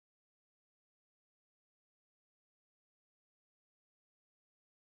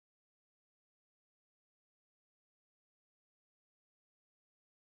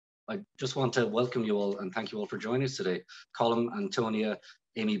I just want to welcome you all and thank you all for joining us today. Colum, Antonia,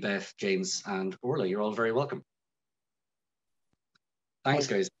 Amybeth, James, and Orla, you're all very welcome. Thanks,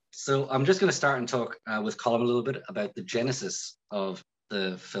 guys. So I'm just going to start and talk with Colum a little bit about the genesis of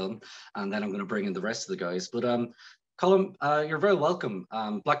the film, and then I'm going to bring in the rest of the guys. But Colum, you're very welcome.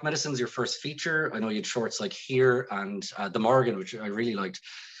 Black Medicine's your first feature. I know you had shorts like Here and The Morgan, which I really liked.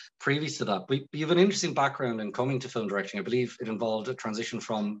 Previous to that, but you have an interesting background in coming to film directing. I believe it involved a transition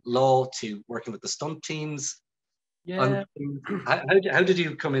from law to working with the stunt teams. Yeah. How did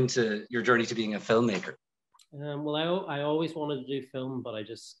you come into your journey to being a filmmaker? Well, I always wanted to do film, but I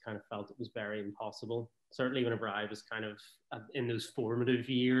just kind of felt it was very impossible. Certainly whenever I was kind of in those formative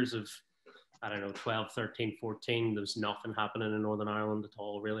years of, I don't know, 12, 13, 14, there was nothing happening in Northern Ireland at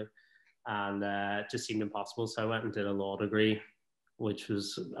all, really. And it just seemed impossible. So I went and did a law degree, which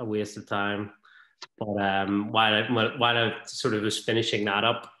was a waste of time. But while I sort of was finishing that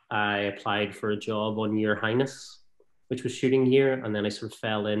up, I applied for a job on Your Highness, which was shooting here. And then I sort of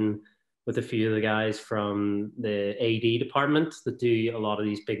fell in with a few of the guys from the AD department that do a lot of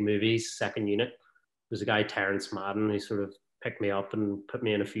these big movies, second unit. There's a guy, Terrence Madden, who sort of picked me up and put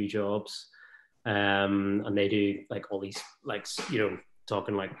me in a few jobs. And they do like all these, like, you know,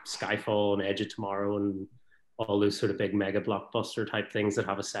 talking like Skyfall and Edge of Tomorrow and all those sort of big mega blockbuster type things that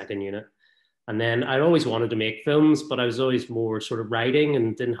have a second unit. And then I'd always wanted to make films, but I was always more sort of writing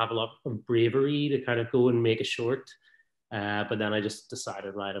and didn't have a lot of bravery to kind of go and make a short. But then I just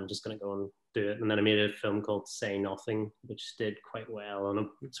decided, right, I'm just going to go and do it. And then I made a film called Say Nothing, which did quite well on a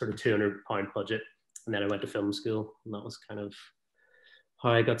sort of £200 budget. And then I went to film school, and that was kind of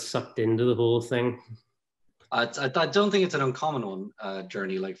how I got sucked into the whole thing. I don't think it's an uncommon one,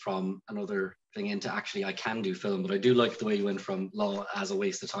 journey, like from another thing into actually I can do film, but I do like the way you went from law as a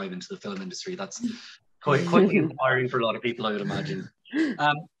waste of time into the film industry. That's quite inspiring for a lot of people, I would imagine.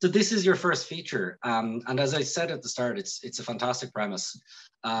 So this is your first feature, and as I said at the start, it's a fantastic premise.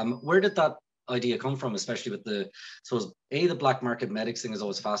 Where did that idea come from, especially with the, so the black market medics thing is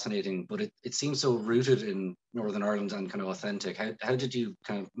always fascinating, but it seems so rooted in Northern Ireland and kind of authentic. How did you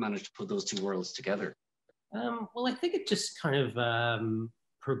kind of manage to put those two worlds together? Well, I think it just kind of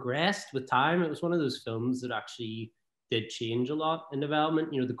progressed with time. It was one of those films that actually did change a lot in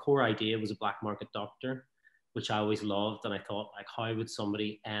development. You know, the core idea was a black market doctor, which I always loved. And I thought, like, how would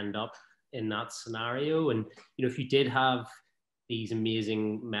somebody end up in that scenario? And, you know, if you did have these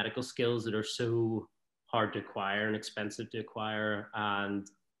amazing medical skills that are so hard to acquire and expensive to acquire, and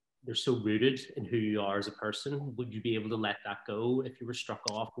they're so rooted in who you are as a person, would you be able to let that go if you were struck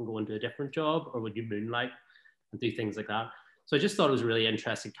off and go into a different job, or would you moonlight and do things like that? So I just thought it was a really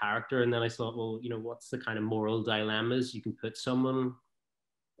interesting character. And then I thought, well, you know, what's the kind of moral dilemmas you can put someone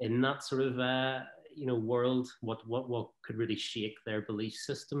in that sort of, you know, world? What could really shake their belief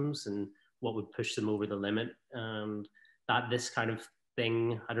systems, and what would push them over the limit? And that this kind of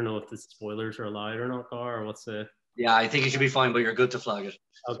thing, I don't know if the spoilers are allowed or not, or what's the... Yeah, I think you should be fine, but you're good to flag it.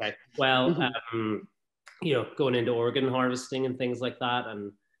 Okay. Well, you know, going into organ harvesting and things like that.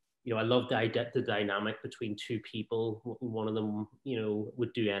 And, you know, I love the dynamic between two people. One of them, you know,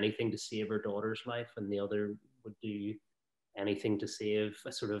 would do anything to save her daughter's life, and the other would do anything to save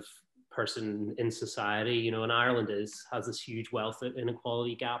a sort of person in society. You know, and Ireland has this huge wealth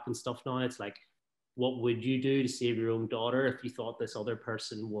inequality gap and stuff now. It's like, what would you do to save your own daughter if you thought this other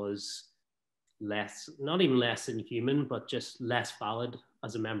person was less, not even less than human, but just less valid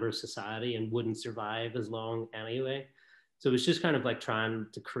as a member of society and wouldn't survive as long anyway? So it was just kind of like trying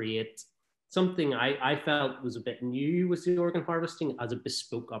to create something I felt was a bit new with the organ harvesting as a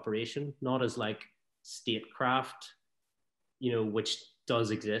bespoke operation, not as like statecraft, you know, which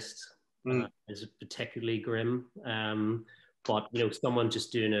does exist, is particularly grim. But, you know, someone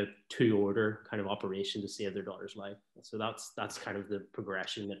just doing a two-order kind of operation to save their daughter's life. So that's kind of the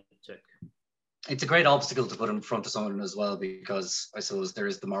progression that it took. It's a great obstacle to put in front of someone as well, because I suppose there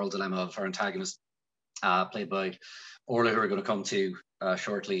is the moral dilemma of our antagonist, played by Orla, who we're going to come to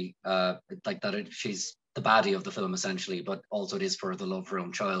shortly, like that she's the baddie of the film essentially, but also it is for the love of her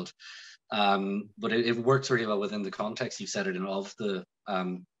own child. But it works really well within the context you set it in of the,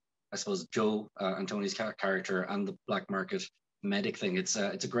 I suppose, Joe, Antonia's character, and the black market medic thing. It's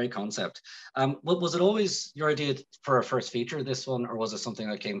a great concept. Was it always your idea for a first feature, this one, or was it something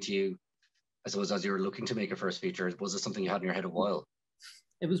that came to you, I suppose, as you were looking to make a first feature? Was it something you had in your head a while?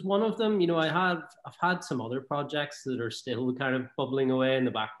 It was one of them. You know, I've had some other projects that are still kind of bubbling away in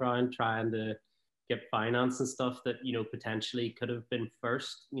the background, trying to get finance and stuff that, you know, potentially could have been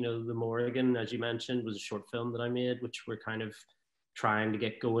first. You know, The Morrigan, as you mentioned, was a short film that I made, which we're kind of trying to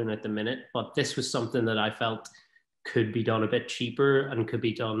get going at the minute. But this was something that I felt could be done a bit cheaper and could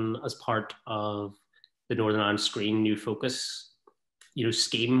be done as part of the Northern Ireland Screen New Focus,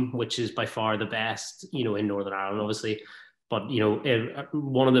 scheme, which is by far the best, in Northern Ireland, obviously. But,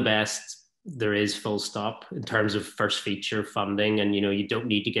 one of the best there is, full stop, in terms of first feature funding. And, you don't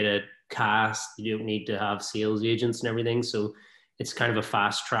need to get a cast, you don't need to have sales agents and everything. So it's kind of a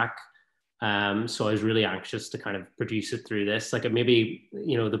fast track. So I was really anxious to kind of produce it through this. Like, maybe,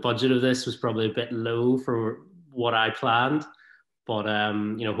 the budget of this was probably a bit low for what I planned, but,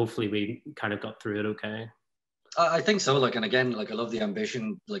 hopefully we kind of got through it okay. I think so. Like, and again, like, I love the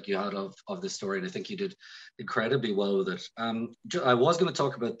ambition like you had of this story, and I think you did incredibly well with it. I was going to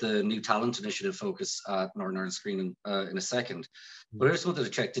talk about the new talent initiative focus at Northern Ireland Screen in a second, but I just wanted to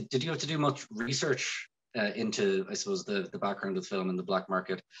check: did you have to do much research into, I suppose, the background of the film and the black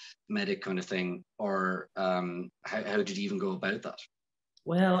market medic kind of thing, or how did you even go about that?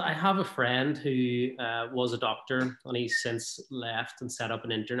 Well, I have a friend who was a doctor, and he's since left and set up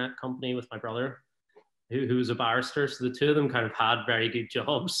an internet company with my brother, who was a barrister. So the two of them kind of had very good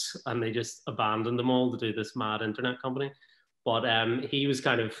jobs, and they just abandoned them all to do this mad internet company. But he was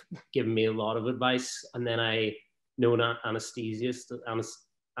kind of giving me a lot of advice. And then I know an anesthetist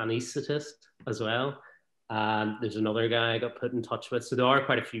as well. And there's another guy I got put in touch with. So there are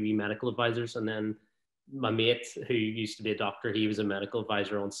quite a few medical advisors. And then my mate, who used to be a doctor, he was a medical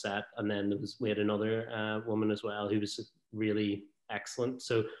advisor on set. And then we had another woman as well who was really excellent.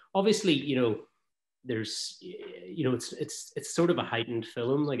 So obviously, there's, it's sort of a heightened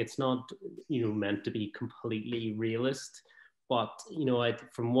film. Like, it's not, meant to be completely realist, but,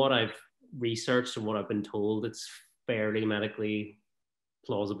 from what I've researched and what I've been told, it's fairly medically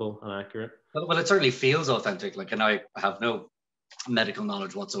plausible and accurate. Well, it certainly feels authentic. Like, and I have no medical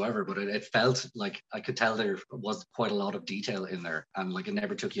knowledge whatsoever, but it felt like I could tell there was quite a lot of detail in there, and like it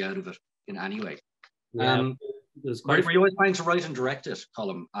never took you out of it in any way. Yeah. Were you always planning to write and direct it,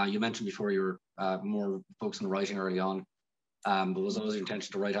 Colum? You mentioned before you were more focused on writing early on, but was always your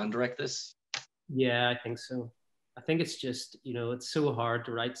intention to write and direct this? Yeah, I think so. I think it's just, it's so hard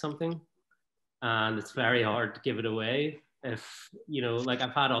to write something, and it's very hard to give it away. If, like,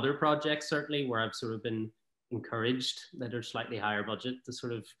 I've had other projects certainly where I've sort of been encouraged that are slightly higher budget to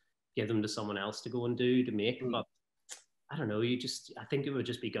sort of give them to someone else to go and do to make, but I don't know, I think it would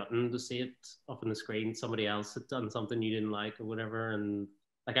just be gutting to see it up on the screen. Somebody else had done something you didn't like or whatever. And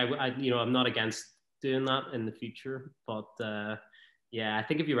like, I'm not against doing that in the future, but yeah, I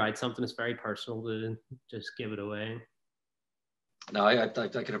think if you write something, it's very personal to just give it away. No, I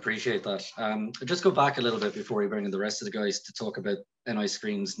can appreciate that. I'll just go back a little bit before we bring in the rest of the guys to talk about NI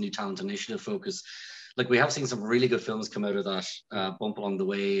Screen's new talent initiative focus. Like, we have seen some really good films come out of that, Bump Along the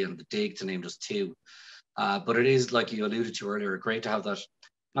Way and The Dig, to name just two. But it is, like you alluded to earlier, great to have that,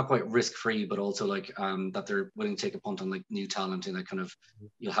 not quite risk-free, but also like that they're willing to take a punt on like new talent, and that kind of,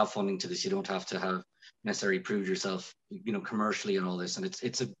 you'll have funding to this. You don't have to have necessarily proved yourself, commercially and all this. And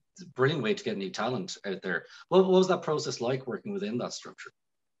it's a brilliant way to get new talent out there. What was that process like working within that structure?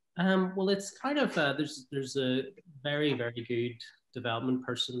 Well, it's kind of, there's a very, very good development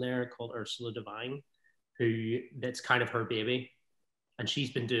person there called Ursula Devine, that's kind of her baby. And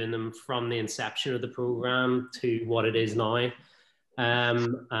she's been doing them from the inception of the program to what it is now.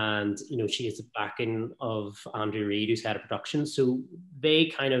 And, she has the backing of Andrew Reid, who's head of production. So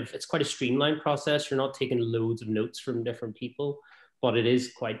it's quite a streamlined process. You're not taking loads of notes from different people, but it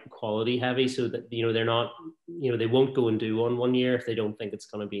is quite quality heavy, so that, they're not, they won't go and do one year if they don't think it's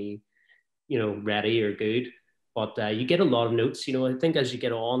going to be, ready or good. But you get a lot of notes, I think as you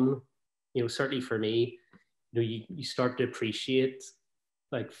get on, certainly for me, you start to appreciate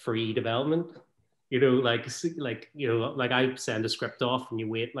like free development, like I send a script off and you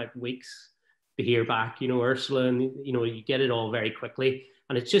wait like weeks to hear back, Ursula, and you get it all very quickly.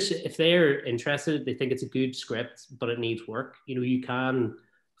 And it's just, if they're interested, they think it's a good script, but it needs work, you can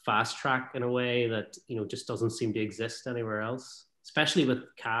fast track in a way that, just doesn't seem to exist anywhere else, especially with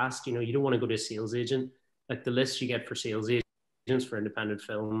cast. You don't want to go to a sales agent. Like, the list you get for sales agents for independent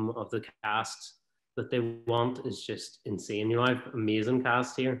film of the cast that they want is just insane. I have amazing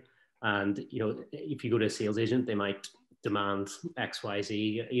cast here, and if you go to a sales agent, they might demand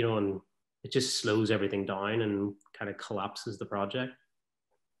XYZ, and it just slows everything down and kind of collapses the project.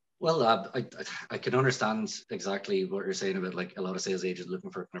 Well, I can understand exactly what you're saying about like a lot of sales agents looking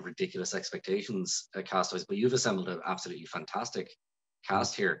for kind of ridiculous expectations cast-wise, but you've assembled an absolutely fantastic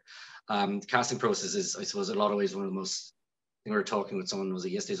cast here. Casting process is, I suppose, in a lot of ways one of the most, we were talking with someone, was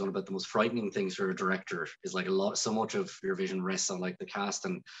it yesterday, one about the most frightening things for a director is like so much of your vision rests on like the cast,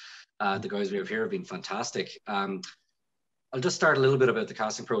 and the guys we have here have been fantastic. I'll just start a little bit about the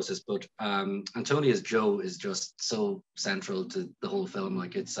casting process, but Antonia's Joe is just so central to the whole film.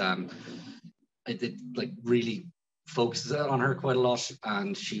 Like it like really focuses on her quite a lot,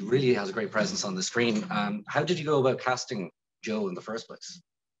 and she really has a great presence on the screen. How did you go about casting Joe in the first place?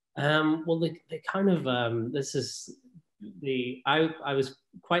 Well, they kind of this is I was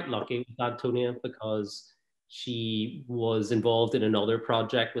quite lucky with Antonia because she was involved in another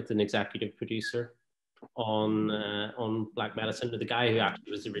project with an executive producer on Black Medicine, the guy who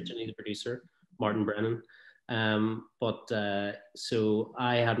actually was originally the producer, Martin Brennan. So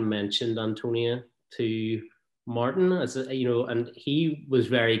I hadn't mentioned Antonia to Martin, as you know, and he was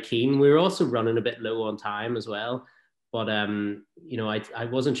very keen. We were also running a bit low on time as well. But you know, I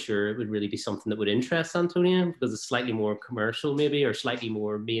wasn't sure it would really be something that would interest Antonia because it's slightly more commercial, maybe, or slightly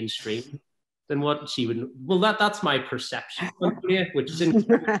more mainstream than what she would. Well, that's my perception of Antonia, which didn't.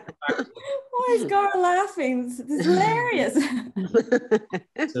 Why is Gar laughing? This is hilarious.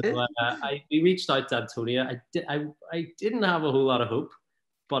 So we reached out to Antonia. I didn't have a whole lot of hope,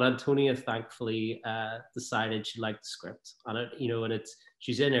 but Antonia thankfully decided she liked the script, and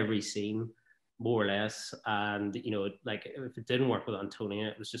she's in every scene, more or less. And you know, like if it didn't work with Antonia,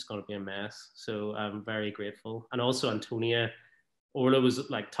 it was just going to be a mess. So I'm very grateful. And also Antonia, Orla was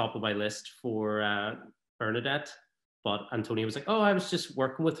like top of my list for Bernadette, but Antonia was like, "Oh, I was just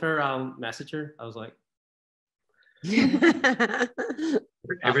working with her. I'll message her." I was like,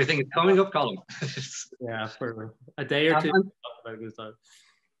 everything is coming up, Colum. Yeah, for a day or two.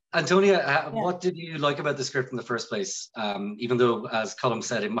 Antonia, what did you like about the script in the first place? Even though, as Colum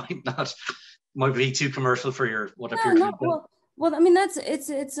said, it might be too commercial for your what appeared to be. Well, I mean,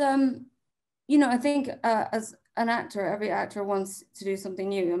 it's you know, I think as an actor, every actor wants to do something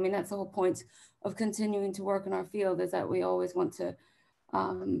new. I mean, that's the whole point of continuing to work in our field, is that we always want to,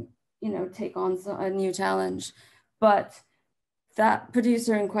 you know, take on a new challenge. But that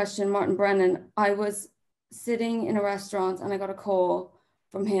producer in question, Martin Brennan, I was sitting in a restaurant and I got a call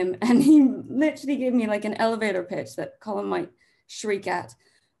from him, and he literally gave me like an elevator pitch that Colin might shriek at.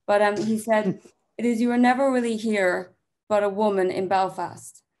 But he said, "It is, you are never really here, but a woman in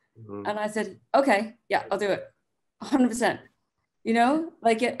Belfast." Mm-hmm. And I said, "Okay, yeah, I'll do it, 100%." You know,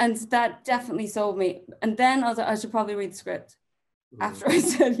 like it, and that definitely sold me. And then I was like, I should probably read the script after I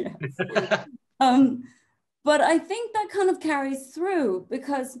said yes. But I think that kind of carries through,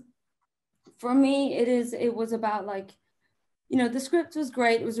 because for me, it was about, like, you know, the script was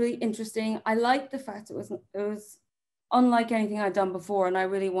great. It was really interesting. I liked the fact it was unlike anything I'd done before. And I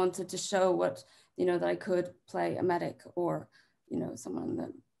really wanted to show what, you know, that I could play a medic or, you know, someone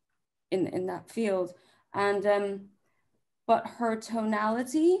that in that field. And, but her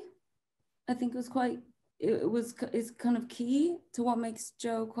tonality, I think is kind of key to what makes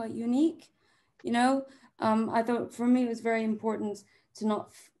Jo quite unique. You know, I thought for me it was very important to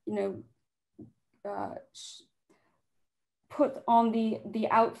not, you know, put on the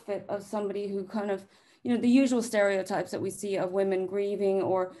outfit of somebody who kind of, you know, the usual stereotypes that we see of women grieving,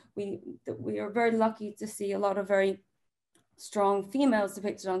 or we are very lucky to see a lot of very strong females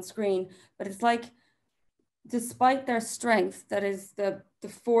depicted on screen, but it's like, despite their strength, that is the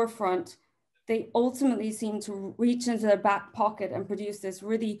forefront, they ultimately seem to reach into their back pocket and produce this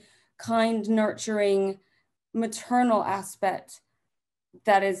really kind, nurturing, maternal aspect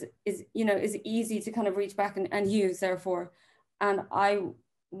that is you know, is easy to kind of reach back and use, therefore. And I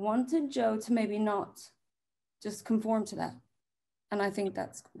wanted Jo to maybe not just conform to that. And I think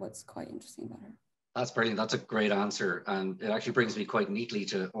that's what's quite interesting about her. That's brilliant. That's a great answer. And it actually brings me quite neatly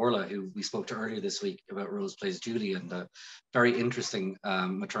to Orla, who we spoke to earlier this week about Rose Plays Julie, and a very interesting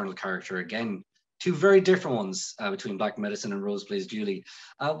maternal character. Again, two very different ones between Black Medicine and Rose Plays Julie.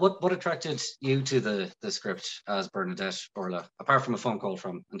 What attracted you to the script as Bernadette, Orla, apart from a phone call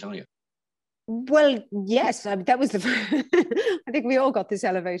from Antonia? Well, yes, that was I think we all got this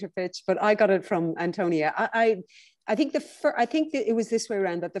elevator pitch, but I got it from Antonia. I think I think that it was this way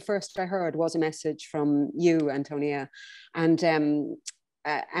around, that the first I heard was a message from you, Antonia, and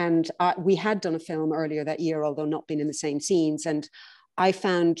we had done a film earlier that year, although not been in the same scenes, and I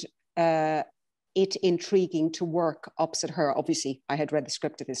found it intriguing to work opposite her. Obviously, I had read the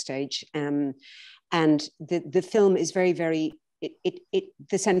script at this stage, and the film is very, very.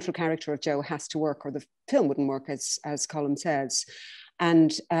 The central character of Jo has to work, or the film wouldn't work, as Colum says,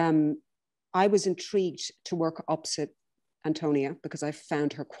 and I was intrigued to work opposite Antonia because I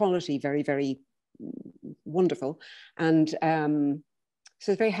found her quality very, very wonderful, and so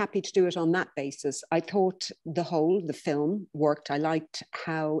I was very happy to do it on that basis. I thought the film worked. I liked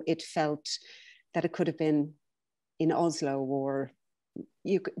how it felt that it could have been in Oslo or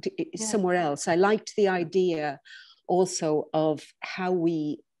somewhere else. I liked the idea also of how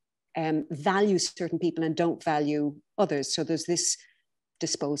we value certain people and don't value others. So there's this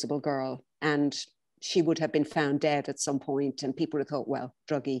disposable girl, and she would have been found dead at some point, and people would have thought, well,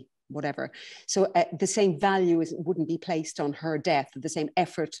 druggie, whatever. So the same value wouldn't be placed on her death. The same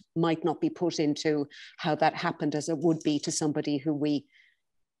effort might not be put into how that happened as it would be to somebody who we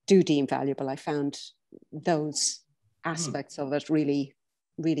do deem valuable. I found those aspects of it really,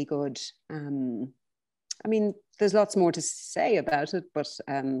 really good. I mean, there's lots more to say about it, but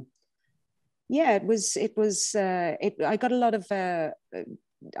yeah, I got a lot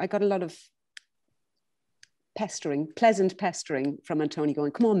of pleasant pestering from Antonia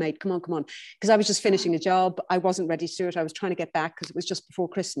going, come on, mate, come on. Because I was just finishing a job. I wasn't ready to do it. I was trying to get back because it was just before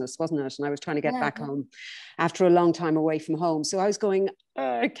Christmas, wasn't it? And I was trying to get back home after a long time away from home. So I was going,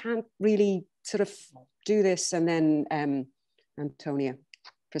 I can't really sort of do this. And then Antonia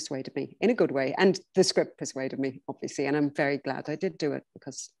persuaded me in a good way. And the script persuaded me, obviously. And I'm very glad I did do it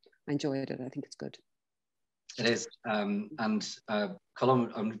because I enjoyed it. I think it's good. It is. Colum,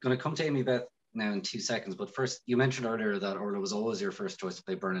 I'm going to come to Amybeth now in 2 seconds, but first, you mentioned earlier that Orla was always your first choice to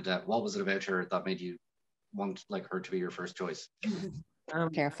play Bernadette. What was it about her that made you want her to be your first choice?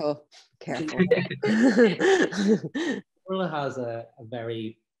 Careful. Orla has a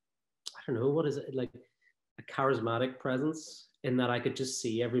very, I don't know, what is it, like a charismatic presence, in that I could just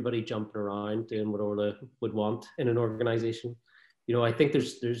see everybody jumping around doing what Orla would want in an organization. You know, I think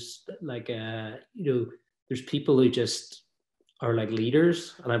there's like there's people who just are like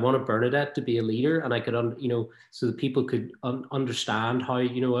leaders, and I wanted Bernadette to be a leader, and I could, so that people could understand how,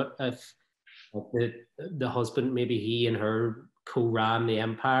 if the husband, maybe he and her co-ran the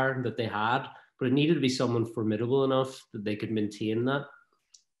empire that they had, but it needed to be someone formidable enough that they could maintain that.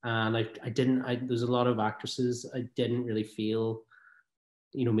 And there's a lot of actresses I didn't really feel,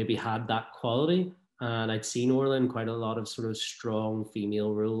 maybe had that quality. And I'd seen Orla in quite a lot of sort of strong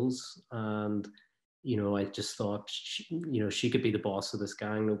female roles, and I just thought, she could be the boss of this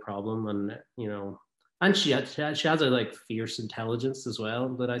gang, no problem. And, and she has a like fierce intelligence as well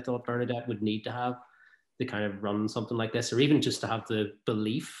that I thought Bernadette would need to have to kind of run something like this, or even just to have the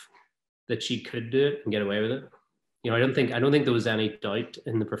belief that she could do it and get away with it. I don't think there was any doubt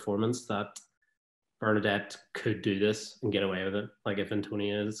in the performance that Bernadette could do this and get away with it, like if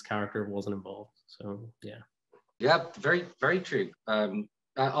Antonia's character wasn't involved. So yeah, very, very true. On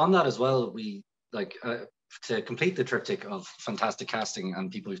that as well, we to complete the triptych of fantastic casting and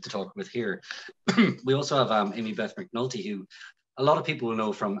people we have to talk with here, we also have Amybeth McNulty, who a lot of people will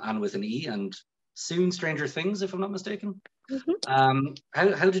know from Anne with an E and soon Stranger Things, if I'm not mistaken. Mm-hmm.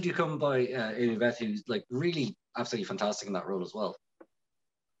 How did you come by Amybeth, who's like really absolutely fantastic in that role as well?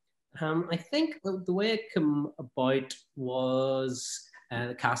 I think the way it came about was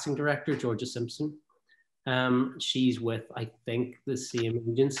the casting director, Georgia Simpson. She's with, I think, the same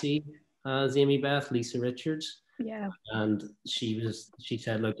agency as Amybeth, Lisa Richards. Yeah. And she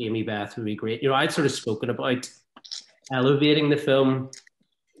said, look, Amybeth would be great. I'd sort of spoken about elevating the film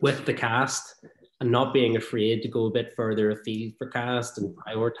with the cast and not being afraid to go a bit further afield for cast and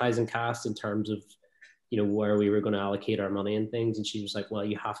prioritizing cast in terms of, where we were going to allocate our money and things. And she was like, well,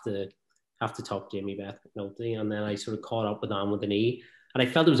 you have to talk to Amybeth McNulty. And then I sort of caught up with Anne with an E. And I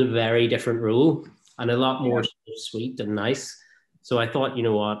felt it was a very different role and a lot more sweet and nice. So I thought, you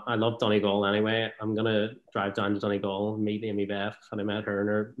know what, I love Donegal anyway. I'm going to drive down to Donegal and meet Amybeth. And I met her and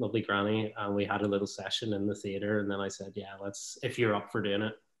her lovely granny, and we had a little session in the theatre. And then I said, yeah, if you're up for doing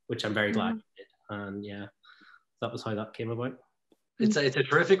it, which I'm very glad you did. And yeah, that was how that came about. It's a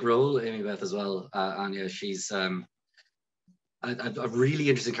terrific role, Amybeth, as well, Anya. She's a really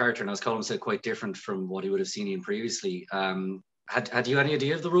interesting character, and as Colum said, quite different from what he would have seen in previously. Had you any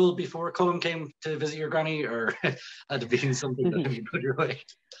idea of the role before Colum came to visit your granny, or had it been something that you put your way?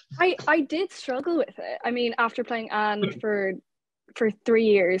 I did struggle with it. I mean, after playing Anne for 3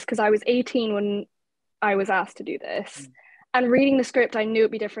 years, because I was 18 when I was asked to do this, and reading the script, I knew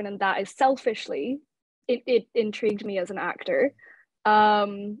it'd be different, and that is selfishly, it intrigued me as an actor.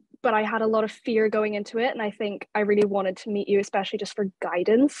 But I had a lot of fear going into it, and I think I really wanted to meet you, especially just for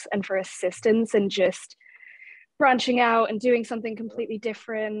guidance and for assistance and just branching out and doing something completely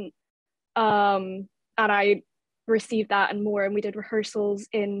different. And I received that and more, and we did rehearsals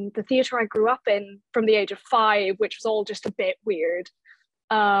in the theatre I grew up in from the age of 5, which was all just a bit weird.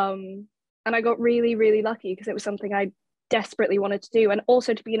 And I got really, really lucky because it was something I desperately wanted to do, and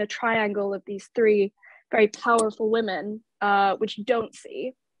also to be in a triangle of these 3 very powerful women, which you don't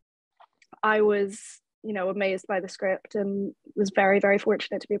see. I was, amazed by the script and was very, very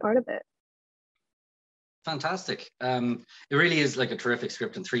fortunate to be a part of it. Fantastic. It really is like a terrific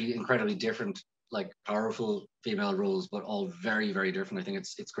script and 3 incredibly different like powerful female roles, but all very, very different. I think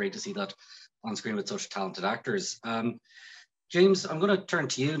it's great to see that on screen with such talented actors. James, I'm going to turn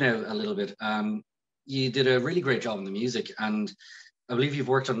to you now a little bit. You did a really great job on the music, and I believe you've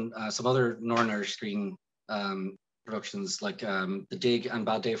worked on some other Northern Irish screen productions like The Dig and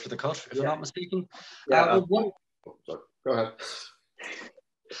Bad Day for the Cut, if I'm not mistaken. Yeah. Sorry. Go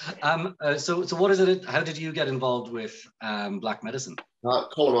ahead. So what is it? How did you get involved with Black Medicine?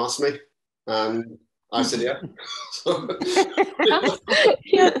 Colum asked me, and I said yeah.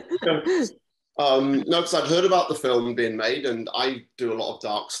 No, because I'd heard about the film being made, and I do a lot of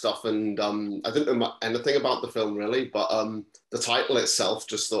dark stuff, and I didn't know anything about the film really, but the title itself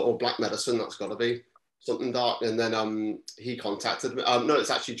just thought, oh, Black Medicine, that's got to be something dark. And then he contacted me. No,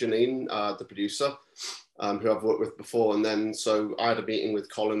 it's actually Janine, the producer, who I've worked with before. And then so I had a meeting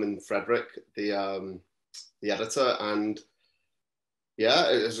with Colum and Frederick, the editor, and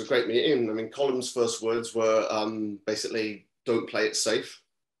yeah, it was a great meeting. I mean, Colum's first words were basically, don't play it safe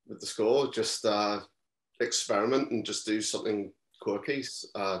with the score, just experiment and just do something quirky.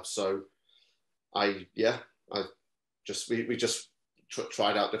 So we just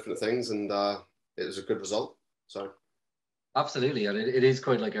tried out different things, and it was a good result. So absolutely, and it is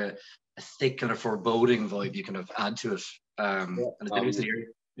quite like a thick kind of foreboding vibe you kind of add to it. And it's interesting to hear.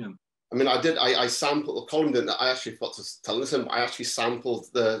 Yeah. I mean, I sampled, Colin didn't, I actually forgot to tell him, I actually sampled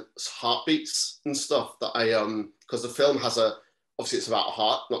the heartbeats and stuff that because the film has obviously it's about a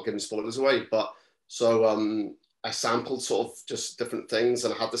heart, not giving spoilers away, but so I sampled sort of just different things,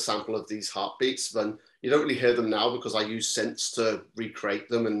 and I had the sample of these heartbeats. Then you don't really hear them now because I use synths to recreate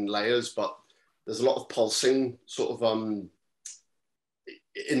them in layers, but there's a lot of pulsing sort of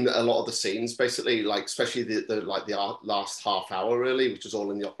in a lot of the scenes, basically, like especially the last half hour really, which is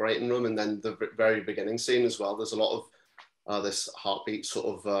all in the operating room, and then the very beginning scene as well. There's a lot of this heartbeat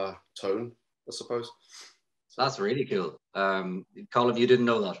sort of tone, I suppose. That's really cool. Colum, you didn't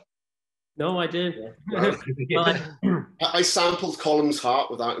know that? No, I did. Yeah. Well, I sampled Colum's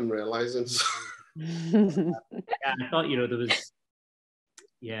heart without him realizing. Yeah, I thought, there was,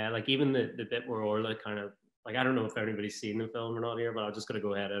 like even the bit where Orla kind of, like, I don't know if anybody's seen the film or not here, but I'm just going to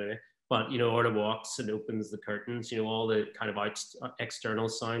go ahead anyway. But, Orla walks and opens the curtains, all the kind of external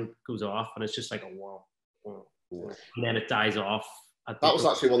sound goes off, and it's just like a whoa. And then it dies off. That was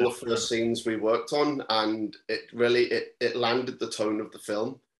actually one of the first scenes we worked on, and it really, it landed the tone of the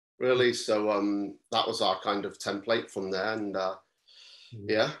film, really. So that was our kind of template from there, and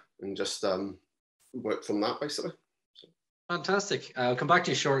and just worked from that, basically. Fantastic. I'll come back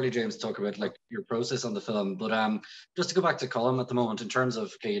to you shortly, James, to talk about like your process on the film. But just to go back to Colum at the moment, in terms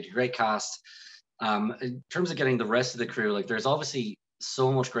of great cast, in terms of getting the rest of the crew, like there's obviously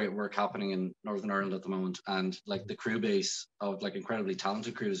so much great work happening in Northern Ireland at the moment, and like the crew base of like incredibly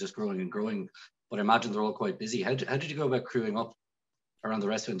talented crew is just growing and growing. But I imagine they're all quite busy. How did you go about crewing up around the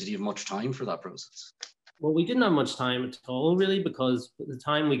rest of it? Did you have much time for that process? Well, we didn't have much time at all, really, because by the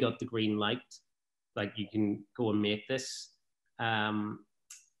time we got the green light, like you can go and make this,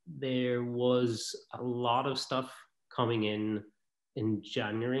 there was a lot of stuff coming in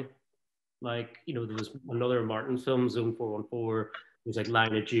January. Like, there was another Martin film, Zone 414. There was like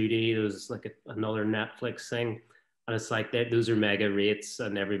Line of Duty. There was like another Netflix thing. And it's like those are mega rates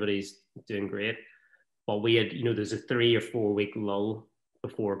and everybody's doing great. But we had, there's a 3 or 4 week lull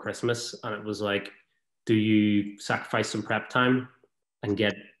before Christmas. And it was like, do you sacrifice some prep time and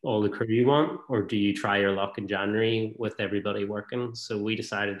get all the crew you want, or do you try your luck in January with everybody working? So we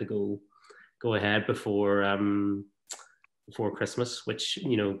decided to go ahead before Christmas, which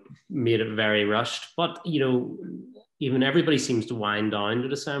made it very rushed. But even everybody seems to wind down to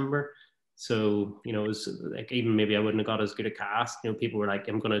December. So it was like, even maybe I wouldn't have got as good a cast. People were like,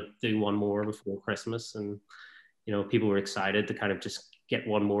 I'm going to do one more before Christmas, and people were excited to kind of just get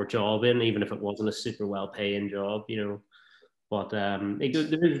one more job in, even if it wasn't a super well-paying job. But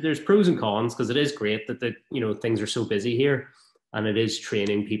there's pros and cons, because it is great that things are so busy here, and it is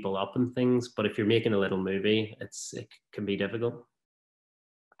training people up and things. But if you're making a little movie, it can be difficult.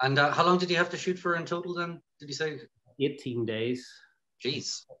 And how long did you have to shoot for in total then? Did you say? 18 days.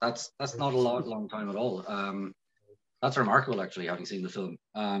 Jeez, that's not a long time at all. That's remarkable, actually, having seen the film.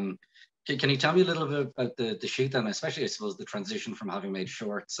 Can you tell me a little bit about the shoot then, especially I suppose the transition from having made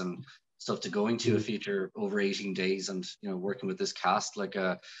shorts and stuff to going to a feature over 18 days and working with this cast? Like,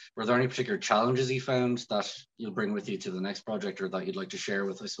 were there any particular challenges you found that you'll bring with you to the next project, or that you'd like to share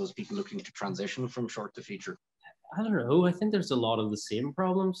with, I suppose, people looking to transition from short to feature? I don't know. I think there's a lot of the same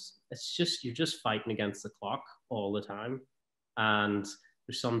problems. It's just, you're just fighting against the clock all the time. And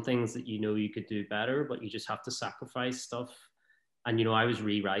there's some things that you could do better, but you just have to sacrifice stuff. And, I was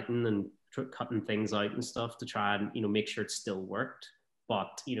rewriting and cutting things out and stuff to try and, you know, make sure it still worked.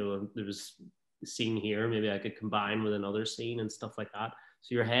 But, you know, there was a scene here, maybe I could combine with another scene and stuff like that.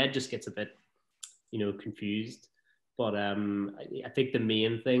 So your head just gets a bit, you know, confused. But I think the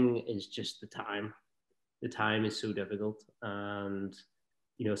main thing is just the time. The time is so difficult. And,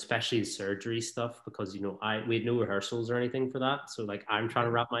 you know, especially surgery stuff, because, you know, we had no rehearsals or anything for that. So like, I'm trying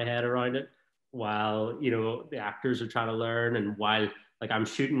to wrap my head around it while, you know, the actors are trying to learn, and while like I'm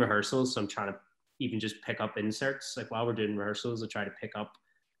shooting rehearsals, so I'm trying to even just pick up inserts. Like while we're doing rehearsals, I try to pick up,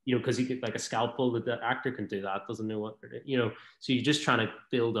 you know, because you get like a scalpel, that the actor can do that, doesn't know what they're doing, you know. So you're just trying to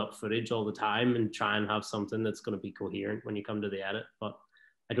build up footage all the time and try and have something that's going to be coherent when you come to the edit. But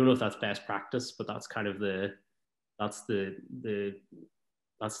I don't know if that's best practice, but that's kind of that's the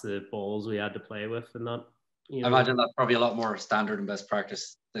balls we had to play with, and that. You know. I imagine that's probably a lot more standard and best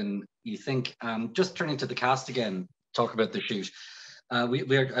practice than you think. Just turning to the cast again, talk about the shoot.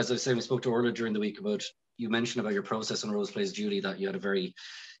 We are, as I was saying, we spoke to Orla during the week about, you mentioned about your process on Rose Plays Julie, that you had a very,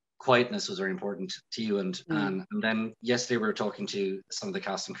 quietness was very important to you. And then yesterday we were talking to some of the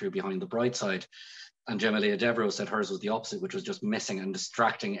cast and crew behind The Bright Side, and Gemma Leah Devereaux said hers was the opposite, which was just missing and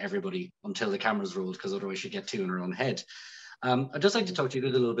distracting everybody until the cameras rolled, because otherwise she'd get too in her own head. I'd just like to talk to you a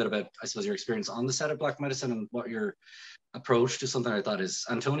little bit about, I suppose, your experience on the set of Black Medicine and what your approach to something like that is.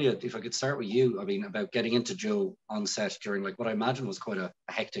 Antonia, if I could start with you, I mean, about getting into Joe on set during like what I imagine was quite a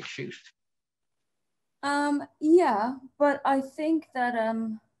hectic shoot. Yeah, but I think that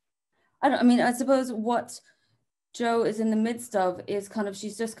I suppose what Joe is in the midst of is kind of,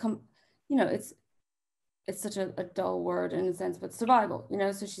 she's just come, you know, it's such a dull word in a sense, but survival, you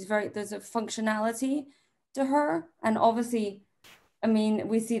know. So she's there's a functionality to her, and obviously, I mean,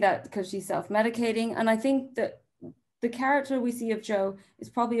 we see that because she's self-medicating, and I think that the character we see of Joe is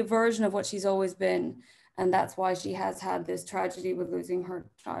probably a version of what she's always been, and that's why she has had this tragedy with losing her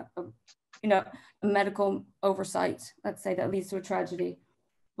child, you know, a medical oversight, let's say, that leads to a tragedy.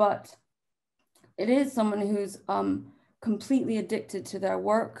 But it is someone who's completely addicted to their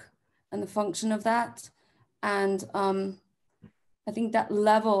work and the function of that, and I think that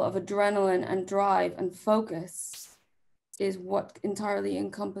level of adrenaline and drive and focus is what entirely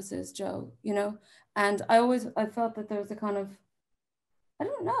encompasses Joe, you know. And I felt that there was a kind of, I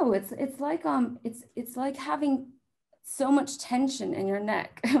don't know, it's like having so much tension in your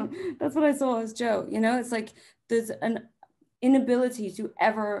neck. That's what I saw as Joe, you know. It's like there's an inability to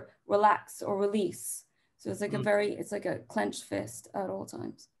ever relax or release. So it's like it's like a clenched fist at all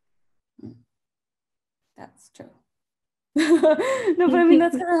times. That's Joe. No, but I mean,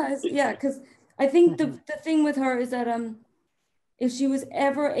 that's kind of, yeah, because I think the thing with her is that if she was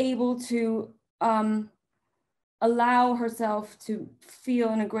ever able to allow herself to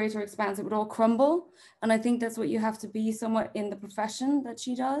feel in a greater expanse, it would all crumble. And I think that's what you have to be somewhat in the profession that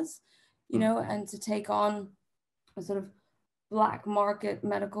she does, you know, and to take on a sort of black market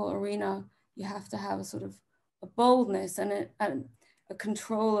medical arena, you have to have a sort of a boldness and a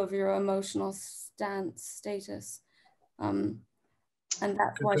control of your emotional status. And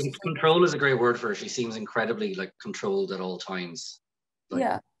that's why control is a great word for her. She seems incredibly like controlled at all times. Like,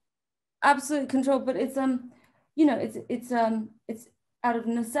 yeah, absolute control. But it's you know, it's out of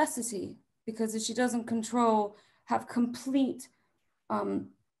necessity, because if she doesn't have complete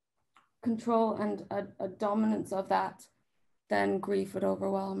control and a dominance of that, then grief would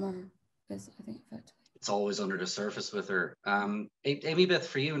overwhelm her. Is, I think, effectively. It's always under the surface with her. Amybeth,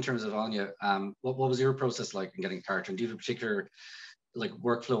 for you in terms of Anya, what was your process like in getting a character? And do you have a particular like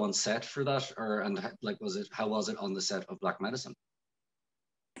workflow on set for that, or how was it on the set of Black Medicine?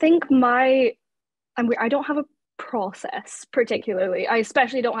 I think I don't have a process particularly. I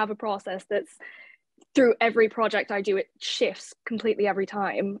especially don't have a process that's through every project I do. It shifts completely every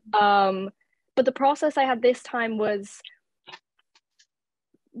time. But the process I had this time was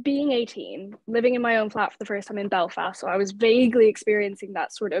being 18, living in my own flat for the first time in Belfast. So I was vaguely experiencing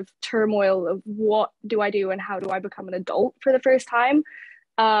that sort of turmoil of what do I do and how do I become an adult for the first time.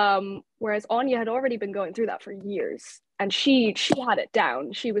 Whereas Anya had already been going through that for years, and she had it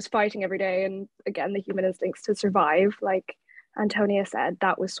down. She was fighting every day, and again, the human instincts to survive, like Antonia said,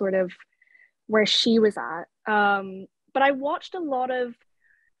 that was sort of where she was at. But I watched a lot of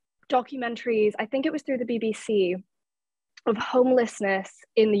documentaries, I think it was through the BBC, of homelessness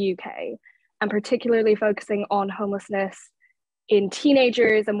in the UK, and particularly focusing on homelessness in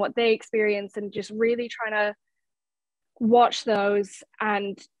teenagers and what they experience, and just really trying to watch those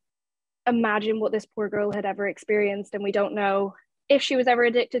and imagine what this poor girl had ever experienced. And we don't know if she was ever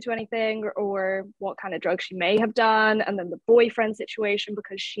addicted to anything or what kind of drugs she may have done, and then the boyfriend situation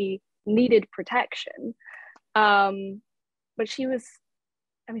because she needed protection. But she was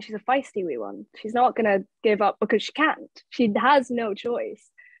I mean, she's a feisty wee one. She's not going to give up because she can't. She has no choice.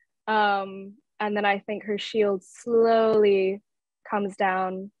 And then I think her shield slowly comes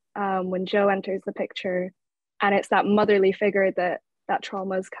down when Joe enters the picture. And it's that motherly figure that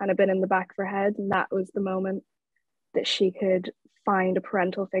trauma's kind of been in the back of her head. And that was the moment that she could find a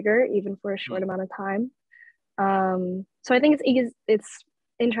parental figure, even for a short amount of time. So I think it's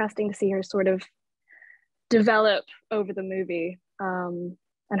interesting to see her sort of develop over the movie,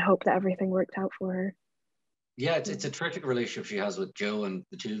 and hope that everything worked out for her. Yeah, it's a terrific relationship she has with Joe, and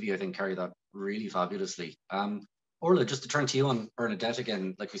the two of you, I think, carry that really fabulously. Orla, just to turn to you on Bernadette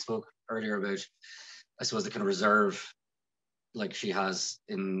again, like we spoke earlier about, I suppose, the kind of reserve like she has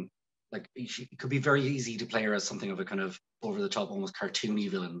in, like, it could be very easy to play her as something of a kind of over the top, almost cartoony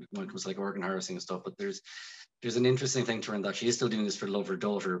villain when it comes to like organ harvesting and stuff. But there's an interesting thing to her in that she is still doing this for the love of her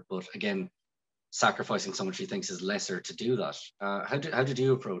daughter, but again, sacrificing someone she thinks is lesser to do that. How did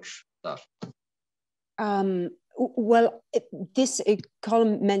you approach that? Well,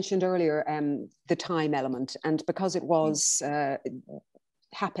 Colum mentioned earlier the time element, and because it was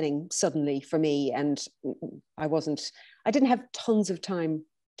happening suddenly for me, and I didn't have tons of time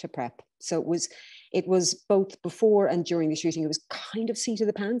to prep, so it was both before and during the shooting. It was kind of seat of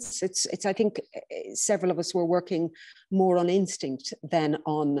the pants. It's I think several of us were working more on instinct than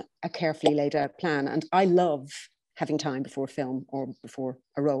on a carefully laid out plan, and I love having time before film or before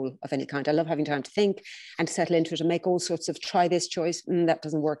a role of any kind. I love having time to think and to settle into it and make all sorts of, try this choice, that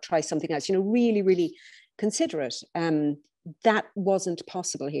doesn't work, try something else, really, really consider it. That wasn't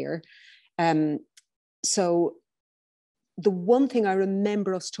possible here. So the one thing I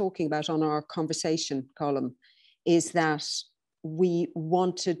remember us talking about on our conversation column is that we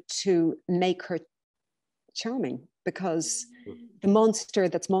wanted to make her charming, because the monster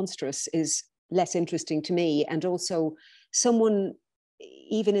that's monstrous is less interesting to me. And also someone,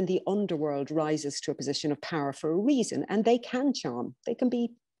 even in the underworld, rises to a position of power for a reason, and they can charm, they can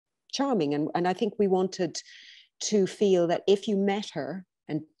be charming. And I think we wanted to feel that if you met her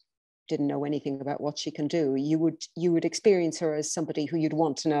and didn't know anything about what she can do, you would experience her as somebody who you'd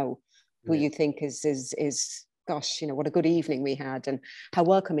want to know, who you think is gosh, what a good evening we had and how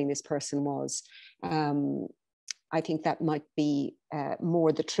welcoming this person was. I think that might be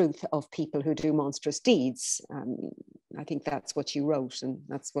more the truth of people who do monstrous deeds. I think that's what you wrote, and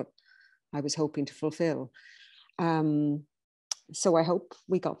that's what I was hoping to fulfill. So I hope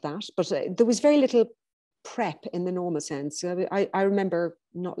we got that. But there was very little prep in the normal sense. I remember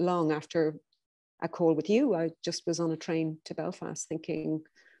not long after a call with you, I just was on a train to Belfast thinking,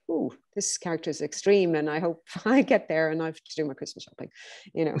 oh, this character is extreme, and I hope I get there and I have to do my Christmas shopping,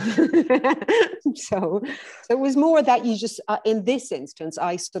 So it was more that you just, in this instance,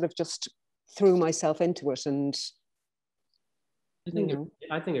 I sort of just threw myself into it, and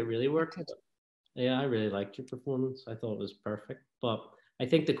I think it really worked. Yeah, I really liked your performance. I thought it was perfect. But I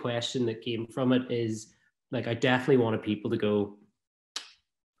think the question that came from it is, like, I definitely wanted people to go,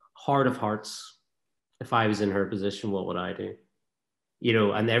 heart of hearts, if I was in her position, what would I do?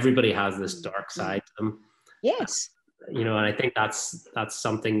 And everybody has this dark side to them. Yes. And I think that's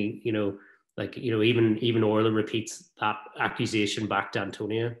something, even Orla repeats that accusation back to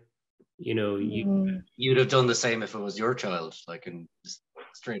Antonia. You'd have done the same if it was your child, like, and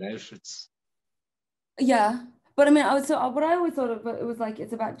straight out. Yeah, but I mean, what I always thought of it was like,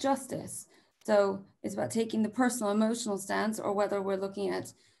 it's about justice. So it's about taking the personal, emotional stance, or whether we're looking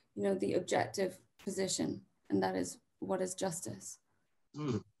at, the objective position, and that is what is justice.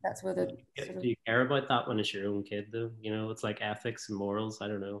 That's where the do you care about that when it's your own kid, though? It's like ethics and morals. I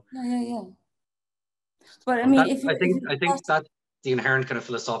don't know. Yeah. But I mean, I think that's the inherent kind of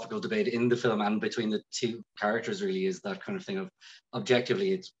philosophical debate in the film and between the two characters. Really, is that kind of thing of,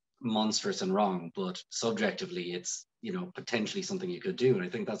 objectively it's monstrous and wrong, but subjectively it's potentially something you could do. And I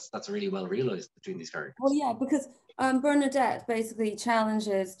think that's really well realized between these characters. Well, yeah, because Bernadette basically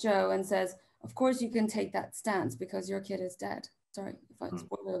challenges Joe and says, of course you can take that stance because your kid is dead. Sorry if I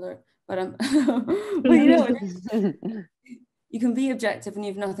spoiler alert, but but you can be objective and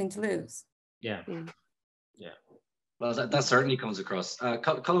you've nothing to lose. Yeah. Well, that certainly comes across.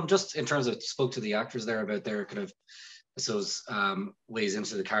 Colum, just in terms of, spoke to the actors there about their kind of, I suppose, ways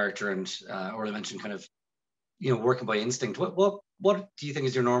into the character, and Orla mentioned kind of, working by instinct. What do you think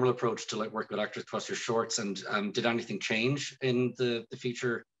is your normal approach to like working with actors across your shorts? And did anything change in the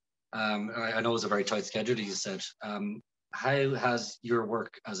feature? I know it was a very tight schedule, as you said. How has your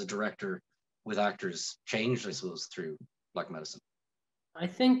work as a director with actors changed, I suppose, through Black Medicine? I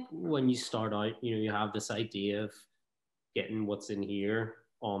think when you start out, you have this idea of getting what's in here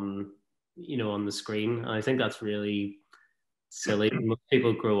on the screen. And I think that's really silly. Most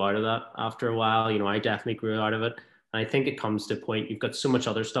people grow out of that after a while. You know, I definitely grew out of it. And I think it comes to a point, you've got so much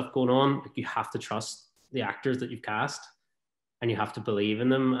other stuff going on, like you have to trust the actors that you've cast and you have to believe in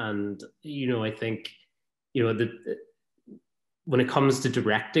them. And, you know, I think, you know, when it comes to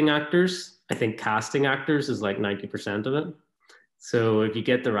directing actors, I think casting actors is like 90% of it. So if you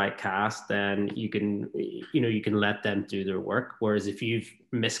get the right cast, then you can let them do their work. Whereas if you've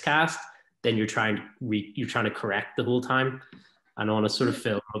miscast, then you're trying to correct the whole time. And on a sort of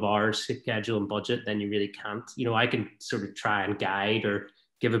film of our schedule and budget, then you really can't. You know, I can sort of try and guide or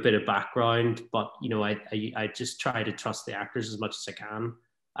give a bit of background, but you know, I just try to trust the actors as much as I can,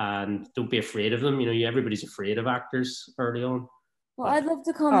 and don't be afraid of them. You know, everybody's afraid of actors early on. Well, I'd love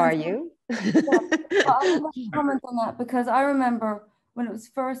to comment. Are you? I'd love to comment on that, because I remember when it was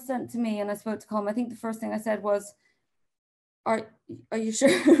first sent to me and I spoke to Colum, I think the first thing I said was, are you sure?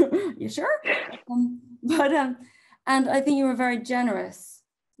 You sure? And I think you were very generous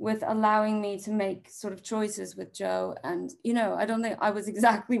with allowing me to make sort of choices with Jo. And, you know, I don't think I was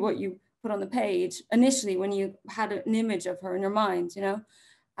exactly what you put on the page initially when you had an image of her in your mind, you know,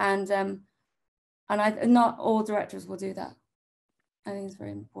 and not all directors will do that. I think it's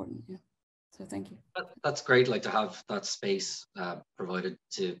very important. Yeah. So thank you. That's great. Like to have that space provided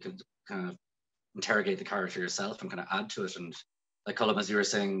to kind of interrogate the character yourself and kind of add to it. And like Colum, as you were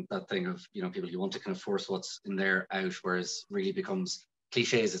saying, that thing of, you know, people, you want to kind of force what's in there out, whereas really becomes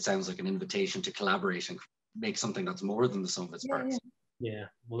cliches. It sounds like an invitation to collaborate and make something that's more than the sum of its parts. Yeah.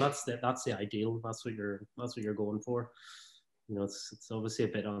 Well, that's the ideal. That's what you're going for. You know, it's obviously a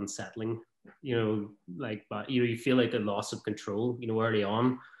bit unsettling, you know, like, but you know, you feel like a loss of control, you know, early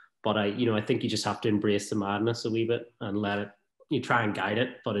on. But I think you just have to embrace the madness a wee bit and let it, you try and guide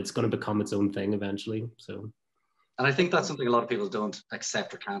it, but it's going to become its own thing eventually. So, and I think that's something a lot of people don't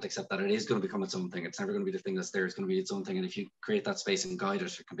accept or can't accept, that it is going to become its own thing. It's never going to be the thing that's there. It's going to be its own thing. And if you create that space and guide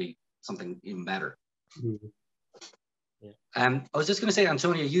it, it can be something even better. Mm-hmm. Yeah. I was just going to say,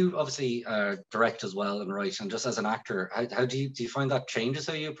 Antonia, you obviously direct as well and write, and just as an actor, how do you find that changes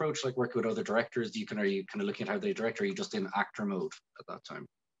how you approach like working with other directors? Are you kind of looking at how they direct, or are you just in actor mode at that time?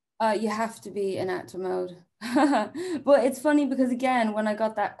 You have to be in actor mode. But it's funny because, again, when I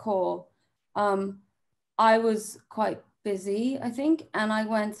got that call, I was quite busy, I think, and I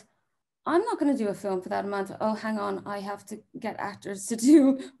went, I'm not going to do a film for that amount. Oh, hang on, I have to get actors to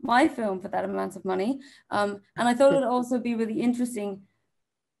do my film for that amount of money. And I thought it'd also be really interesting,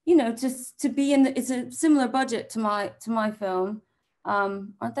 you know, just to be in it's a similar budget to my film,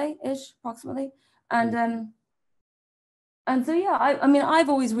 aren't they, ish, approximately? And so, yeah, I mean, I've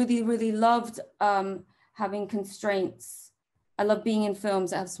always really, really loved having constraints. I love being in films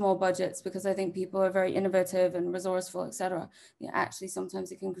that have small budgets because I think people are very innovative and resourceful, etc. You know, actually,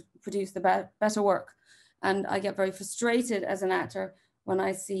 sometimes it can produce the better work. And I get very frustrated as an actor when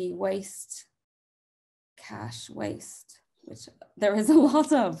I see cash waste, which there is a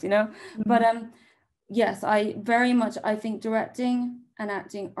lot of, you know. Mm-hmm. But yes, I think directing and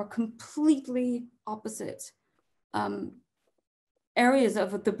acting are completely opposite areas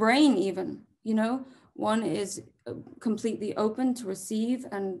of the brain even, you know. One is completely open to receive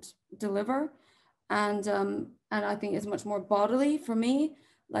and deliver, and I think it's much more bodily for me.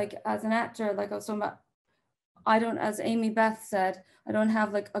 Like as an actor, like I was talking about, I don't, as Amybeth said, I don't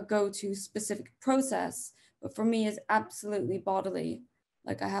have like a go-to specific process, but for me it's absolutely bodily.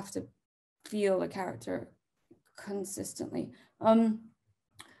 Like I have to feel a character consistently.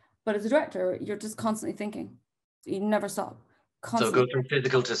 But as a director, you're just constantly thinking. You never stop. Constantly. So go from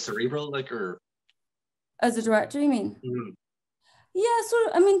physical to cerebral, like, or? As a director, you mean? Mm-hmm. Yeah, sort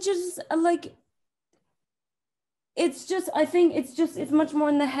of. I mean, just like, it's just, I think it's much more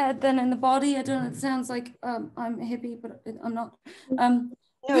in the head than in the body. I don't know, it sounds like I'm a hippie, but I'm not. No,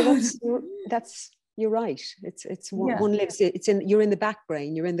 that's you're right. It's one lives, you're in the back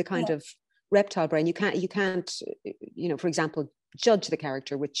brain, you're in the kind of reptile brain. You can't, you know, for example, judge the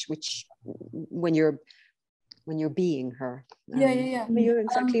character, which when you're being her. You're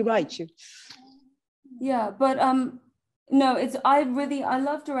exactly right. Yeah, but no, I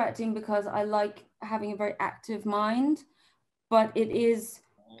love directing because I like having a very active mind, but it's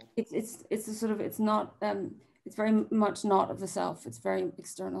a sort of, it's not, it's very much not of the self. It's very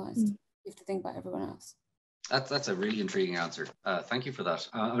externalized. You have to think about everyone else. That's a really intriguing answer. Thank you for that.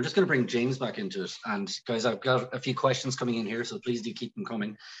 I'm just going to bring James back into it. And guys, I've got a few questions coming in here, so please do keep them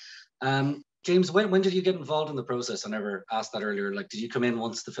coming. James, when did you get involved in the process? I never asked that earlier. Like, did you come in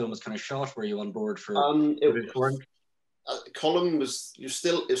once the film was kind of shot? Were you on board for Colum was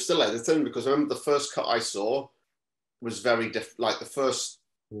still editing, because I remember the first cut I saw was very different. Like the first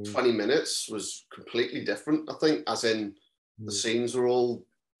 20 minutes was completely different, I think, as in the scenes were all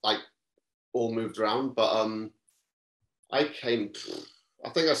moved around. But I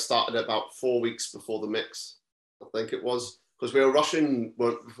think I started about 4 weeks before the mix. I think it was because we were rushing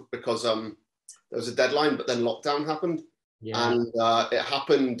because there was a deadline, but then lockdown happened, and it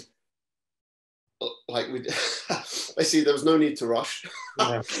happened like we basically there was no need to rush.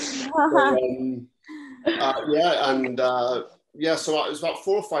 Yeah. So, so it was about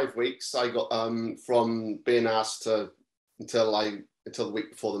 4 or 5 weeks I got from being asked until the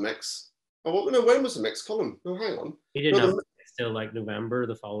week before the mix. Oh, no, when was the mix, Colum? No, hang on. You didn't have still like November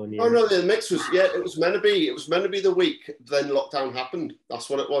the following year. Oh no, the mix was it was meant to be the week. Then lockdown happened. That's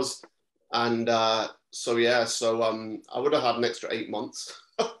what it was. And I would have had an extra 8 months.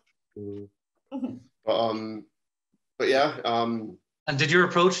 But yeah. And did your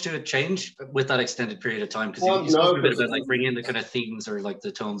approach to it change with that extended period of time? Because you spoke a bit about like bringing in the kind of themes or like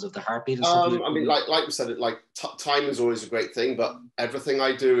the tones of the heartbeat and stuff. I mean, like we said, time is always a great thing, but everything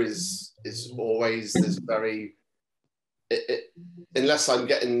I do is always this very. Unless I'm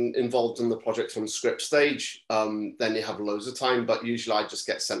getting involved in the project from script stage, then you have loads of time. But usually, I just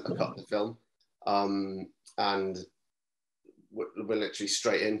get sent a cut of the film, and we're literally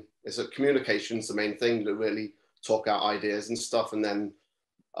straight in. It's communication's the main thing to really talk out ideas and stuff, and then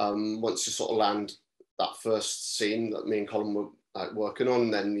once you sort of land that first scene that me and Colum were like working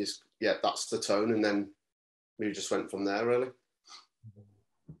on, then that's the tone, and then we just went from there really.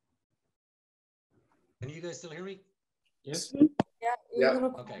 Can you guys still hear me? Yes. Yeah.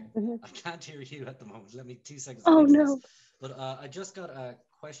 Okay. I can't hear you at the moment. Let me 2 seconds. Oh no. But I just got a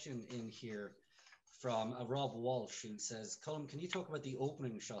question in here from Rob Walsh who says, Colum, can you talk about the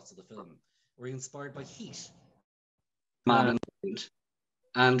opening shots of the film? Were you inspired by heat?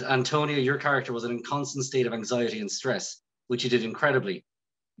 And Antonia, your character was in a constant state of anxiety and stress, which you did incredibly.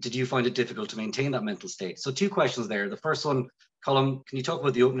 Did you find it difficult to maintain that mental state? So 2 questions there. The first one, Colum, can you talk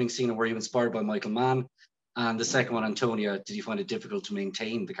about the opening scene and were you inspired by Michael Mann? And the second one, Antonia, did you find it difficult to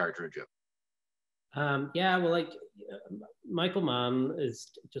maintain the character of Joe? Yeah, well, like Michael Mann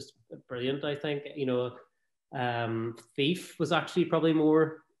is just brilliant, I think. You know, Thief was actually probably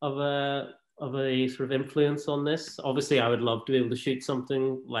more of a sort of influence on this. Obviously, I would love to be able to shoot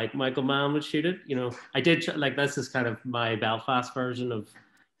something like Michael Mann would shoot it. You know, I did like this is kind of my Belfast version of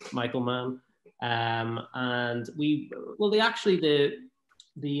Michael Mann. And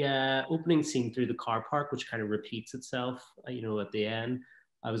the opening scene through the car park, which kind of repeats itself, you know, at the end.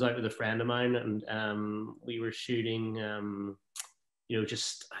 I was out with a friend of mine, and we were shooting. You know,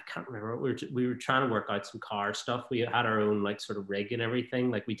 just I can't remember. We were trying to work out some car stuff. We had our own like sort of rig and everything.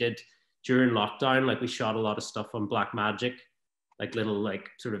 Like we did during lockdown. Like we shot a lot of stuff on Black Magic, like little like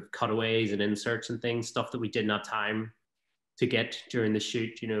sort of cutaways and inserts and things, stuff that we didn't have time to get during the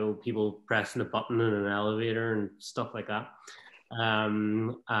shoot. You know, people pressing a button in an elevator and stuff like that.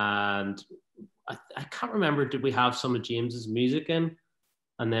 And I can't remember, did we have some of James's music in?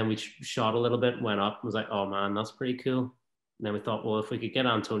 And then we shot a little bit, went up and was like, oh man, that's pretty cool. And then we thought, well, if we could get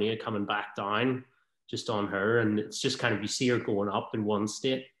Antonia coming back down just on her, and it's just kind of, you see her going up in one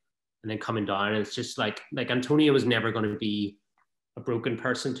state and then coming down, and it's just like Antonia was never going to be a broken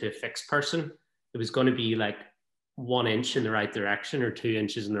person to a fixed person. It was going to be like 1 inch in the right direction or 2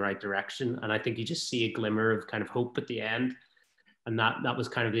 inches in the right direction. And I think you just see a glimmer of kind of hope at the end. And that was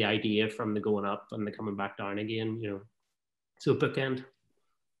kind of the idea from the going up and the coming back down again, you know. So bookend.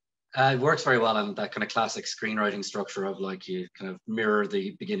 It works very well on that kind of classic screenwriting structure of like you kind of mirror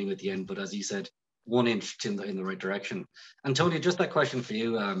the beginning with the end, but as you said, 1 inch in the right direction. Antonia, just that question for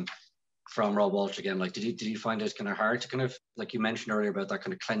you from Rob Walsh again. Like, did you find it kind of hard to kind of, like you mentioned earlier about that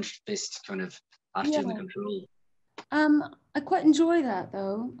kind of clenched fist kind of attitude and control? I quite enjoy that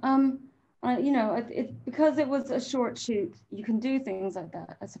though. You know, because it was a short shoot, you can do things like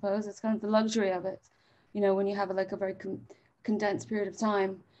that. I suppose it's kind of the luxury of it. You know, when you have like a very condensed period of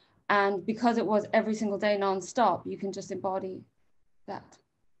time, and because it was every single day non-stop, you can just embody that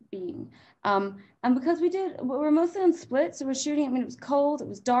being. And because we were mostly on split, so we're shooting. I mean, it was cold, it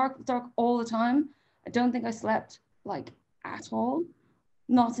was dark all the time. I don't think I slept like at all.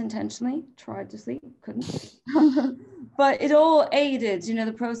 Not intentionally, tried to sleep, couldn't. But it all aided, you know,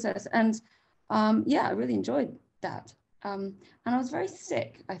 the process. And yeah, I really enjoyed that. And I was very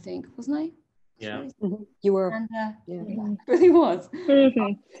sick, I think, wasn't I? Yeah. You were. And yeah. it really was.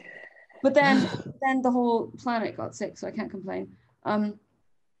 But then the whole planet got sick, so I can't complain.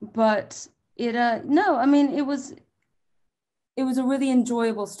 But it, no, I mean, it was a really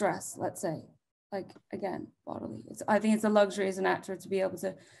enjoyable stress, let's say. Like, again, bodily. I think it's a luxury as an actor to be able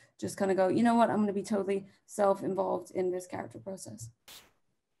to just kind of go, you know what, I'm going to be totally self-involved in this character process.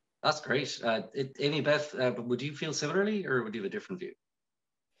 That's great. Amybeth, but would you feel similarly, or would you have a different view?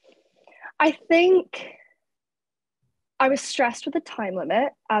 I think I was stressed with the time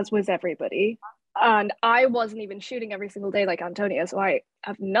limit, as was everybody. And I wasn't even shooting every single day like Antonia, so I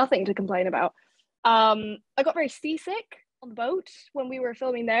have nothing to complain about. I got very seasick on the boat when we were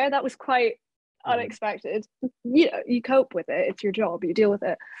filming there. That was quite unexpected. You know, you cope with it. It's your job. You deal with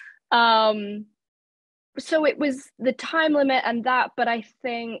it. So it was the time limit and that, but I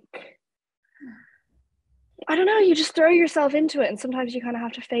think, I don't know, you just throw yourself into it, and sometimes you kind of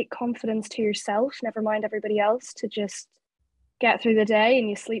have to fake confidence to yourself, never mind everybody else, to just get through the day, and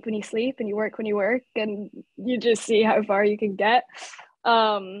you sleep when you sleep and you work when you work, and you just see how far you can get.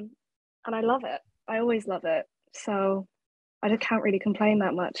 And I love it. I always love it. So I just can't really complain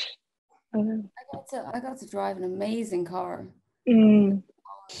that much. I got to drive an amazing car. Yeah,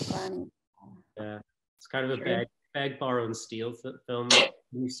 it's kind of a beg, borrow and steal film. It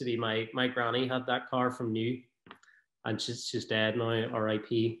used to be my granny had that car from new, and she's dead now,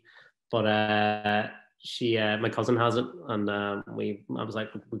 R.I.P. But she my cousin has it, and I was like,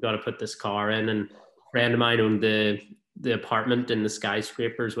 we got to put this car in, and a friend of mine owned the apartment in the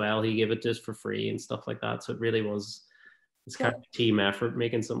skyscraper as well. He gave it to us for free and stuff like that. So it really was, it's kind of a team effort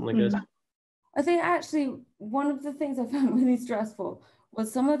making something like this. I think actually one of the things I found really stressful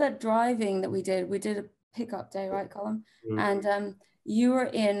was some of that driving that we did. We did a pickup day, right, Colum? And you were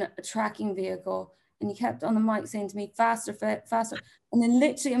in a tracking vehicle, and you kept on the mic saying to me, faster, faster. And then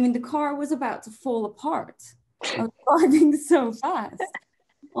literally, I mean, the car was about to fall apart. I was driving so fast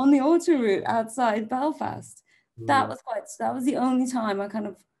on the autoroute outside Belfast. That was the only time I kind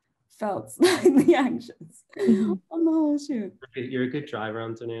of felt slightly anxious on the whole shoot. You're a good driver,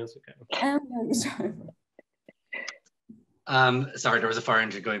 Antonia. It's okay. I am a good driver. Sorry, there was a fire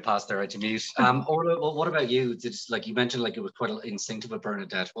engine going past there. I had to mute. Orla, what about you? Like you mentioned, like it was quite instinctive with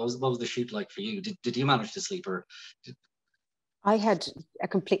Bernadette. What was the shoot like for you? Did you manage to sleep, or? I had a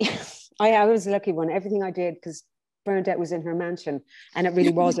complete. I was a lucky one. Everything I did, because Bernadette was in her mansion, and it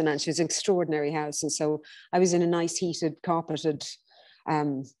really was a mansion. It was an extraordinary house, and so I was in a nice heated, carpeted,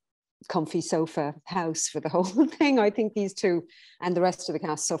 comfy sofa house for the whole thing. I think these two and the rest of the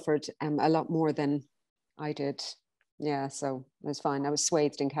cast suffered a lot more than I did. Yeah, so it was fine. I was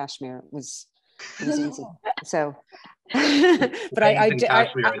swathed in cashmere. It was easy. So, but I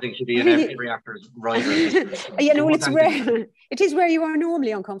think should be in every actor's rider. You know, it's rare. It is where you are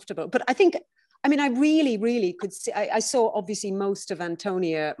normally uncomfortable. But I think, I mean, I really could see. I saw obviously most of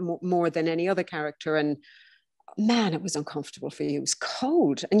Antonia more than any other character, and man, it was uncomfortable for you. It was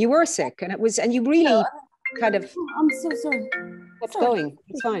cold, and you were sick, and you really kind of. I'm so sorry. Kept going.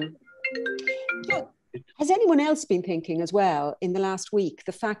 It's fine. Has anyone else been thinking as well in the last week,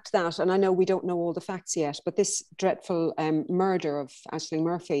 the fact that, and I know we don't know all the facts yet, but this dreadful murder of Aisling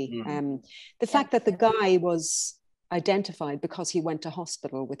Murphy, the fact that the guy was identified because he went to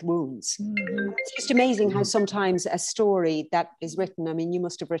hospital with wounds. It's just amazing how sometimes a story that is written, I mean, you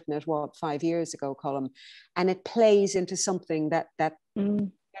must have written it, 5 years ago, Colum, and it plays into something that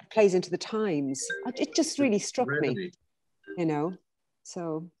plays into the times. It just really struck me, you know,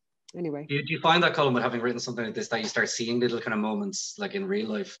 so... Anyway, do you find that, Colum, with having written something like this, that you start seeing little kind of moments, like in real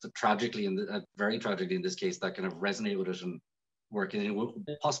life, that tragically, and very tragically in this case, that kind of resonate with it and work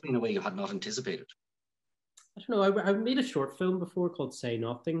possibly in a way you had not anticipated? I don't know. I made a short film before called Say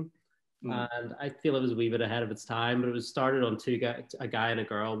Nothing, and I feel it was a wee bit ahead of its time. But it was started on a guy and a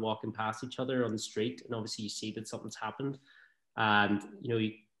girl walking past each other on the street, and obviously you see that something's happened, and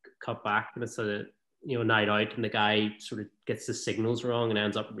you cut back, and it's a night out, and the guy sort of gets the signals wrong and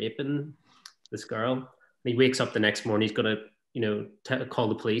ends up raping this girl. And he wakes up the next morning, he's going to, call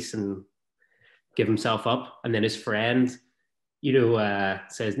the police and give himself up. And then his friend,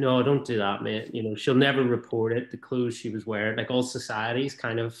 says, no, don't do that, mate. She'll never report it. The clothes she was wearing, like all society's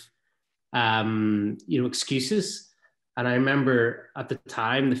kind of, excuses. And I remember at the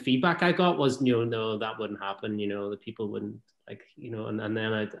time, the feedback I got was, no, that wouldn't happen. The people wouldn't and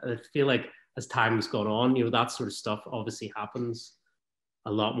then I feel like, as time has gone on, that sort of stuff obviously happens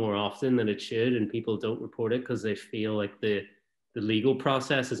a lot more often than it should, and people don't report it because they feel like the legal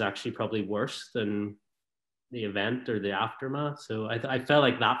process is actually probably worse than the event or the aftermath. So I felt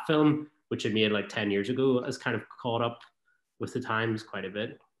like that film, which I made like 10 years ago, has kind of caught up with the times quite a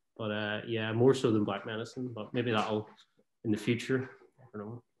bit. But more so than Black Medicine, but maybe that'll in the future. I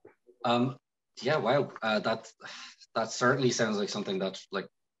don't know. Yeah, wow. That certainly sounds like something that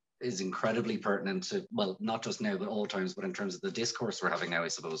is incredibly pertinent to, well, not just now, but all times, but in terms of the discourse we're having now, I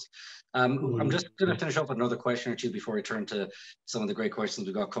suppose. I'm just going to finish up with another question or two before I turn to some of the great questions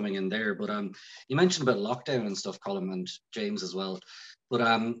we've got coming in there. But you mentioned about lockdown and stuff, Colum, and James as well.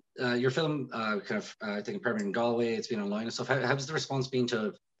 But your film, I think, premiered in Galway. It's been online and stuff. How's the response been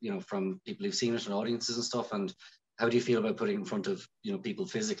to, from people who've seen it and audiences and stuff? And how do you feel about putting it in front of, people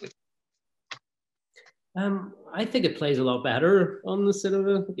physically? I think it plays a lot better on the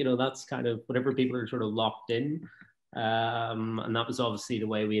cinema. That's kind of whatever people are sort of locked in. And that was obviously the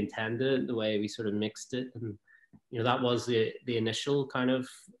way we intended, the way we sort of mixed it. And, that was the initial kind of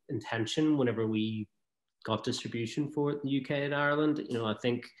intention whenever we got distribution for it in the UK and Ireland. I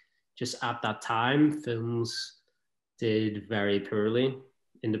think just at that time, films did very poorly,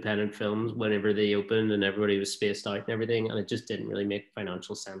 independent films, whenever they opened and everybody was spaced out and everything. And it just didn't really make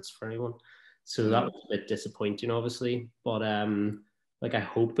financial sense for anyone. So that was a bit disappointing, obviously. But I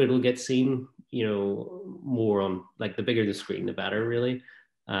hope it'll get seen, more on, like, the bigger the screen, the better, really.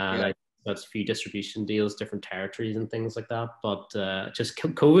 And that's a few distribution deals, different territories and things like that. But just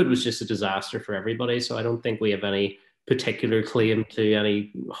COVID was just a disaster for everybody. So I don't think we have any particular claim to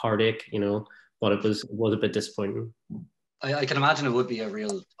any heartache, but it was a bit disappointing. I can imagine it would be a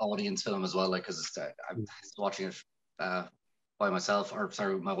real audience film as well, like, because I'm watching it by myself, or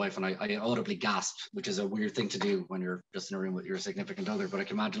sorry, with my wife, and I audibly gasped, which is a weird thing to do when you're just in a room with your significant other. But I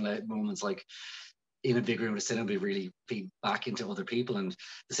can imagine like moments like in a big room with cinema really feed back into other people. And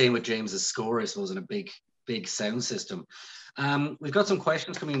the same with James's score, I suppose, in a big sound system. We've got some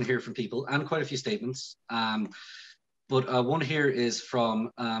questions coming in here from people and quite a few statements. But one here is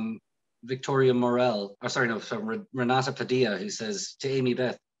from Victoria Morel, from Renata Padilla, who says to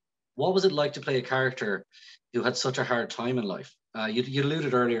Amybeth, what was it like to play a character who had such a hard time in life? You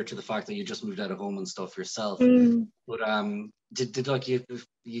alluded earlier to the fact that you just moved out of home and stuff yourself. But did like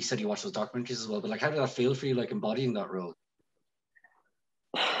you said you watched those documentaries as well, but like how did that feel for you, like embodying that role?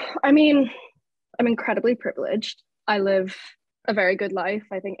 I mean, I'm incredibly privileged. I live a very good life.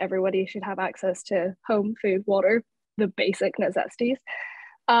 I think everybody should have access to home, food, water, the basic necessities.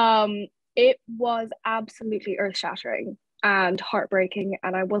 It was absolutely earth-shattering and heartbreaking,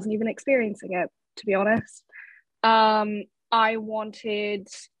 and I wasn't even experiencing it, to be honest. I wanted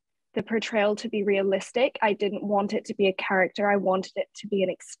the portrayal to be realistic. I didn't want it to be a character. I wanted it to be an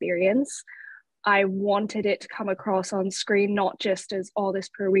experience. I wanted it to come across on screen not just as, oh, this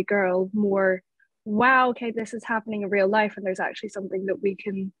poor wee girl, more, wow, okay, this is happening in real life and there's actually something that we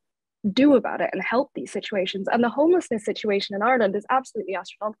can do about it and help these situations. And the homelessness situation in Ireland is absolutely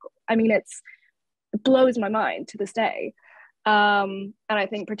astronomical. I mean, it blows my mind to this day. And I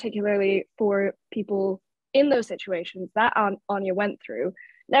think particularly for people in those situations that Anya went through,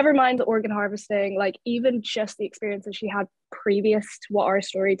 never mind the organ harvesting, like even just the experiences she had previous to what our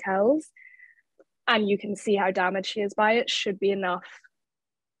story tells, and you can see how damaged she is by it, should be enough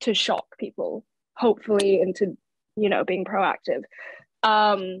to shock people, hopefully into, being proactive.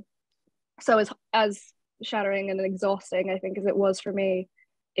 So as shattering and exhausting, I think, as it was for me,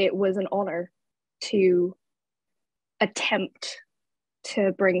 it was an honor to attempt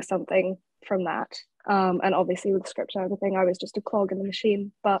to bring something from that. And obviously with the script and everything, I was just a clog in the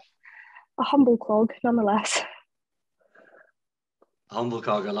machine, but a humble clog nonetheless. Humble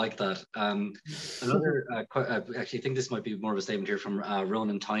cog, I like that. Another, actually, I think this might be more of a statement here from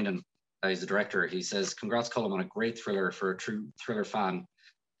Ronan Tynan. He's the director. He says, congrats, Colum, on a great thriller for a true thriller fan,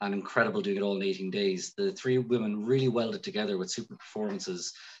 and incredible doing it all in 18 days. The three women really welded together with super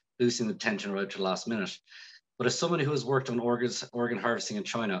performances, boosting the tension right to the last minute. But as someone who has worked on organ harvesting in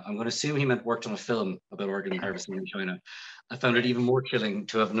China, I'm going to assume he meant worked on a film about organ harvesting in China. I found it even more chilling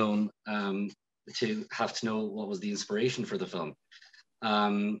to have known, to have to know what was the inspiration for the film. I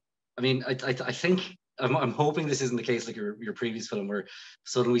mean, I think, I'm hoping this isn't the case like your previous film, where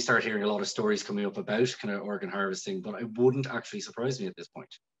suddenly we start hearing a lot of stories coming up about kind of organ harvesting, but it wouldn't actually surprise me at this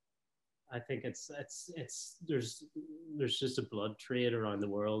point. I think there's just a blood trade around the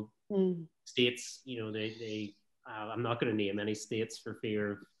world. States, they I'm not going to name any states for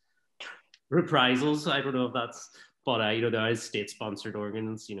fear of reprisals. I don't know if that's, but there is state-sponsored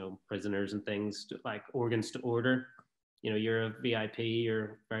organs, prisoners and things, like organs to order. You're a VIP, you're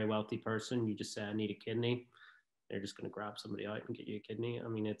a very wealthy person, you just say, I need a kidney. They're just going to grab somebody out and get you a kidney. I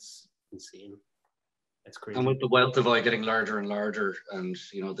mean, it's insane. It's crazy. And with the wealth divide getting larger and larger, and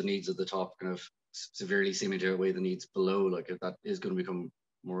the needs at the top kind of severely seeming to outweigh the needs below, like that is going to become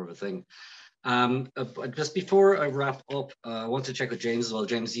more of a thing. Just before I wrap up, I want to check with James as well.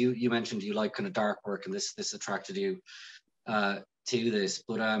 James, you mentioned you like kind of dark work, and this attracted you to this,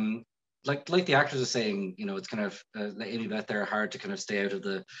 but like the actors are saying, it's kind of like Amybeth, they're hard to kind of stay out of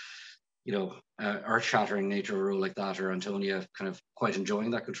the earth-shattering nature of a role like that, or Antonia kind of quite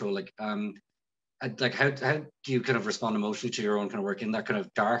enjoying that control. Like how do you kind of respond emotionally to your own kind of work in that kind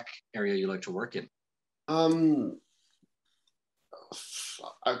of dark area you like to work in?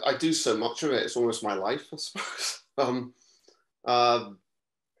 I do so much of it. It's almost my life, I suppose.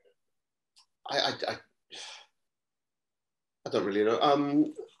 I don't really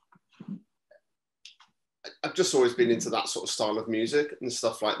know. I've just always been into that sort of style of music and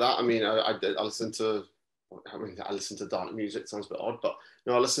stuff like that. I mean, I listen to dark music. Sounds a bit odd, but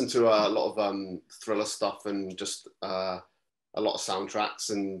I listen to a lot of thriller stuff and just a lot of soundtracks.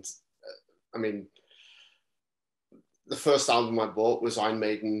 And I mean, the first album I bought was Iron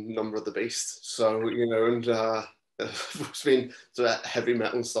Maiden, Number of the Beast. So and it's been sort of heavy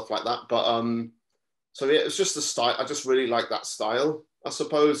metal and stuff like that. But so yeah, it's just the style. I just really like that style, I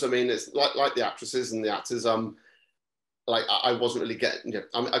suppose. I mean, it's like the actresses and the actors. Like I wasn't really getting.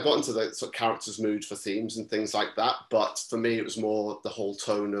 I got into the sort of characters' mood for themes and things like that. But for me, it was more the whole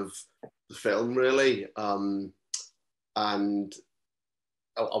tone of the film, really. And I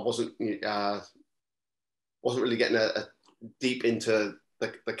wasn't really getting a deep into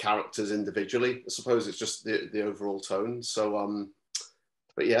the characters individually. I suppose it's just the overall tone. So,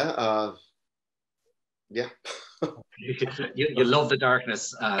 but yeah. Yeah. you love the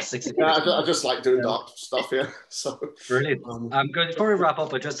darkness. 60 yeah, I just like doing dark stuff. Yeah. So brilliant. Good. Before we wrap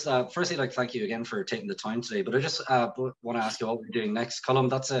up, I just firstly like thank you again for taking the time today. But I just want to ask you what we're doing next. Colum,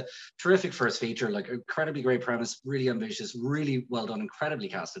 that's a terrific first feature. Like incredibly great premise, really ambitious, really well done, incredibly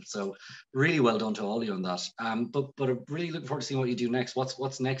casted. So really well done to all of you on that. But I'm really looking forward to seeing what you do next.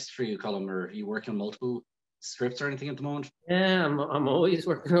 What's next for you, Colum? Or are you working on multiple scripts or anything at the moment? Yeah, I'm always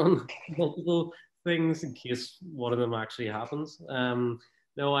working on multiple things in case one of them actually happens.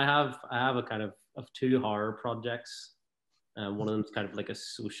 No, I have a kind of two horror projects. One of them's kind of like a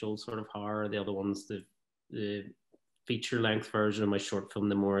social sort of horror. The other one's the feature-length version of my short film,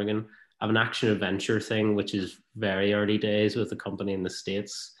 The Morrigan. I have an action-adventure thing, which is very early days with a company in the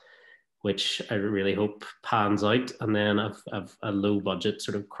States, which I really hope pans out. And then I've a low-budget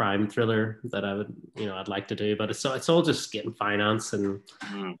sort of crime thriller that I would, I'd like to do. But it's all just getting finance and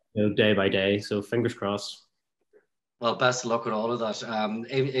day by day. So fingers crossed. Well, best of luck with all of that.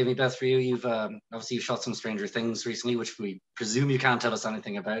 Amybeth, for you, you've obviously you shot some Stranger Things recently, which we presume you can't tell us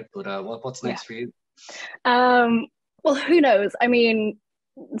anything about. But what's next for you? Well, who knows? I mean,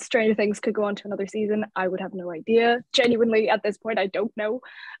 Stranger Things could go on to another season. I would have no idea. Genuinely, at this point, I don't know.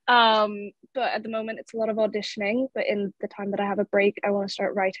 But at the moment, it's a lot of auditioning. But in the time that I have a break, I want to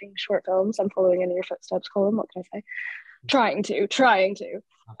start writing short films. I'm following in your footsteps, Colum. What can I say? Trying to.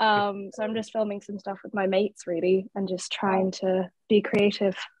 So I'm just filming some stuff with my mates, really, and just trying to be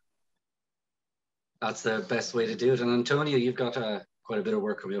creative. That's the best way to do it. And Antonia, you've got quite a bit of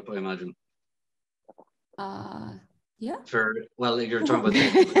work coming up, I imagine. Yeah. You're talking about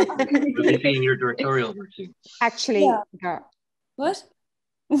the your directorial work too. Actually, yeah. What?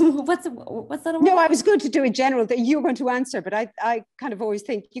 What's that? No, I was going to do a general that you're going to answer, but I kind of always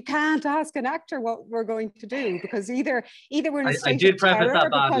think you can't ask an actor what we're going to do because either we're in a state I did of preface terror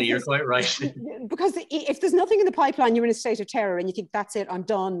that badly. You're quite right. Because if there's nothing in the pipeline, you're in a state of terror and you think that's it, I'm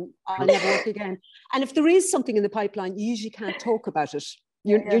done, I'll never work again. And if there is something in the pipeline, you usually can't talk about it.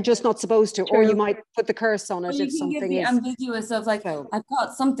 You're just not supposed to, or you might put the curse on it if something is ambiguous of like, I've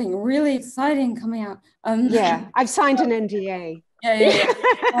got something really exciting coming out. Yeah, I've signed an NDA. Yeah.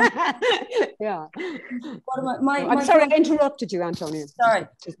 Yeah. I'm sorry, I interrupted you, Antonia. Sorry.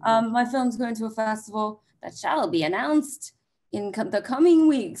 My film's going to a festival that shall be announced in the coming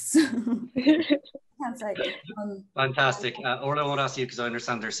weeks. Can't say. Fantastic. Orla, I won't ask you because I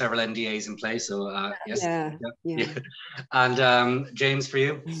understand there's several NDAs in place. So yes. Yeah. And James, for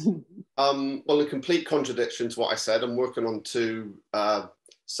you? Well, in complete contradiction to what I said, I'm working on two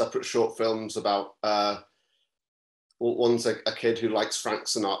separate short films about. One's a kid who likes Frank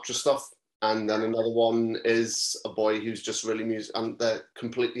Sinatra stuff, and then another one is a boy who's just really music, and they're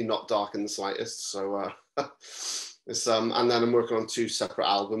completely not dark in the slightest. So it's and then I'm working on two separate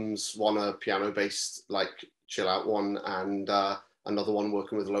albums. One a piano-based, like chill out one, and another one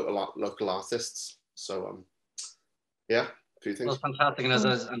working with local artists. So yeah. Well, fantastic. And as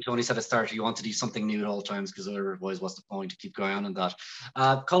Antonia said at the start, you want to do something new at all times because otherwise what's the point to keep going on in that?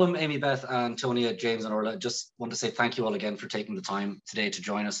 Colum, Amybeth, Antonia, James and Orla, just want to say thank you all again for taking the time today to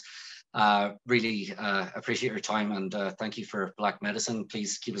join us. Really appreciate your time and thank you for Black Medicine.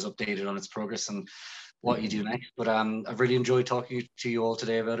 Please keep us updated on its progress and what you do next. But I've really enjoyed talking to you all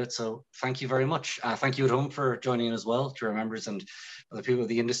today about it. So thank you very much. Thank you at home for joining in as well, to our members and other people of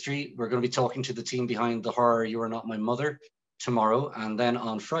the industry. We're going to be talking to the team behind the horror You Are Not My Mother tomorrow, and then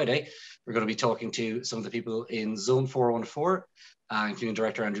on Friday we're going to be talking to some of the people in Zone 414, including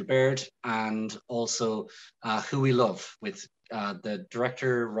director Andrew Baird, and also Who We Love with the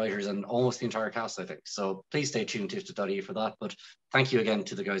director, writers, and almost the entire cast, I think. So please stay tuned to IFTA.ie for that. But thank you again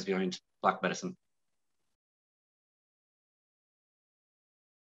to the guys behind Black Medicine.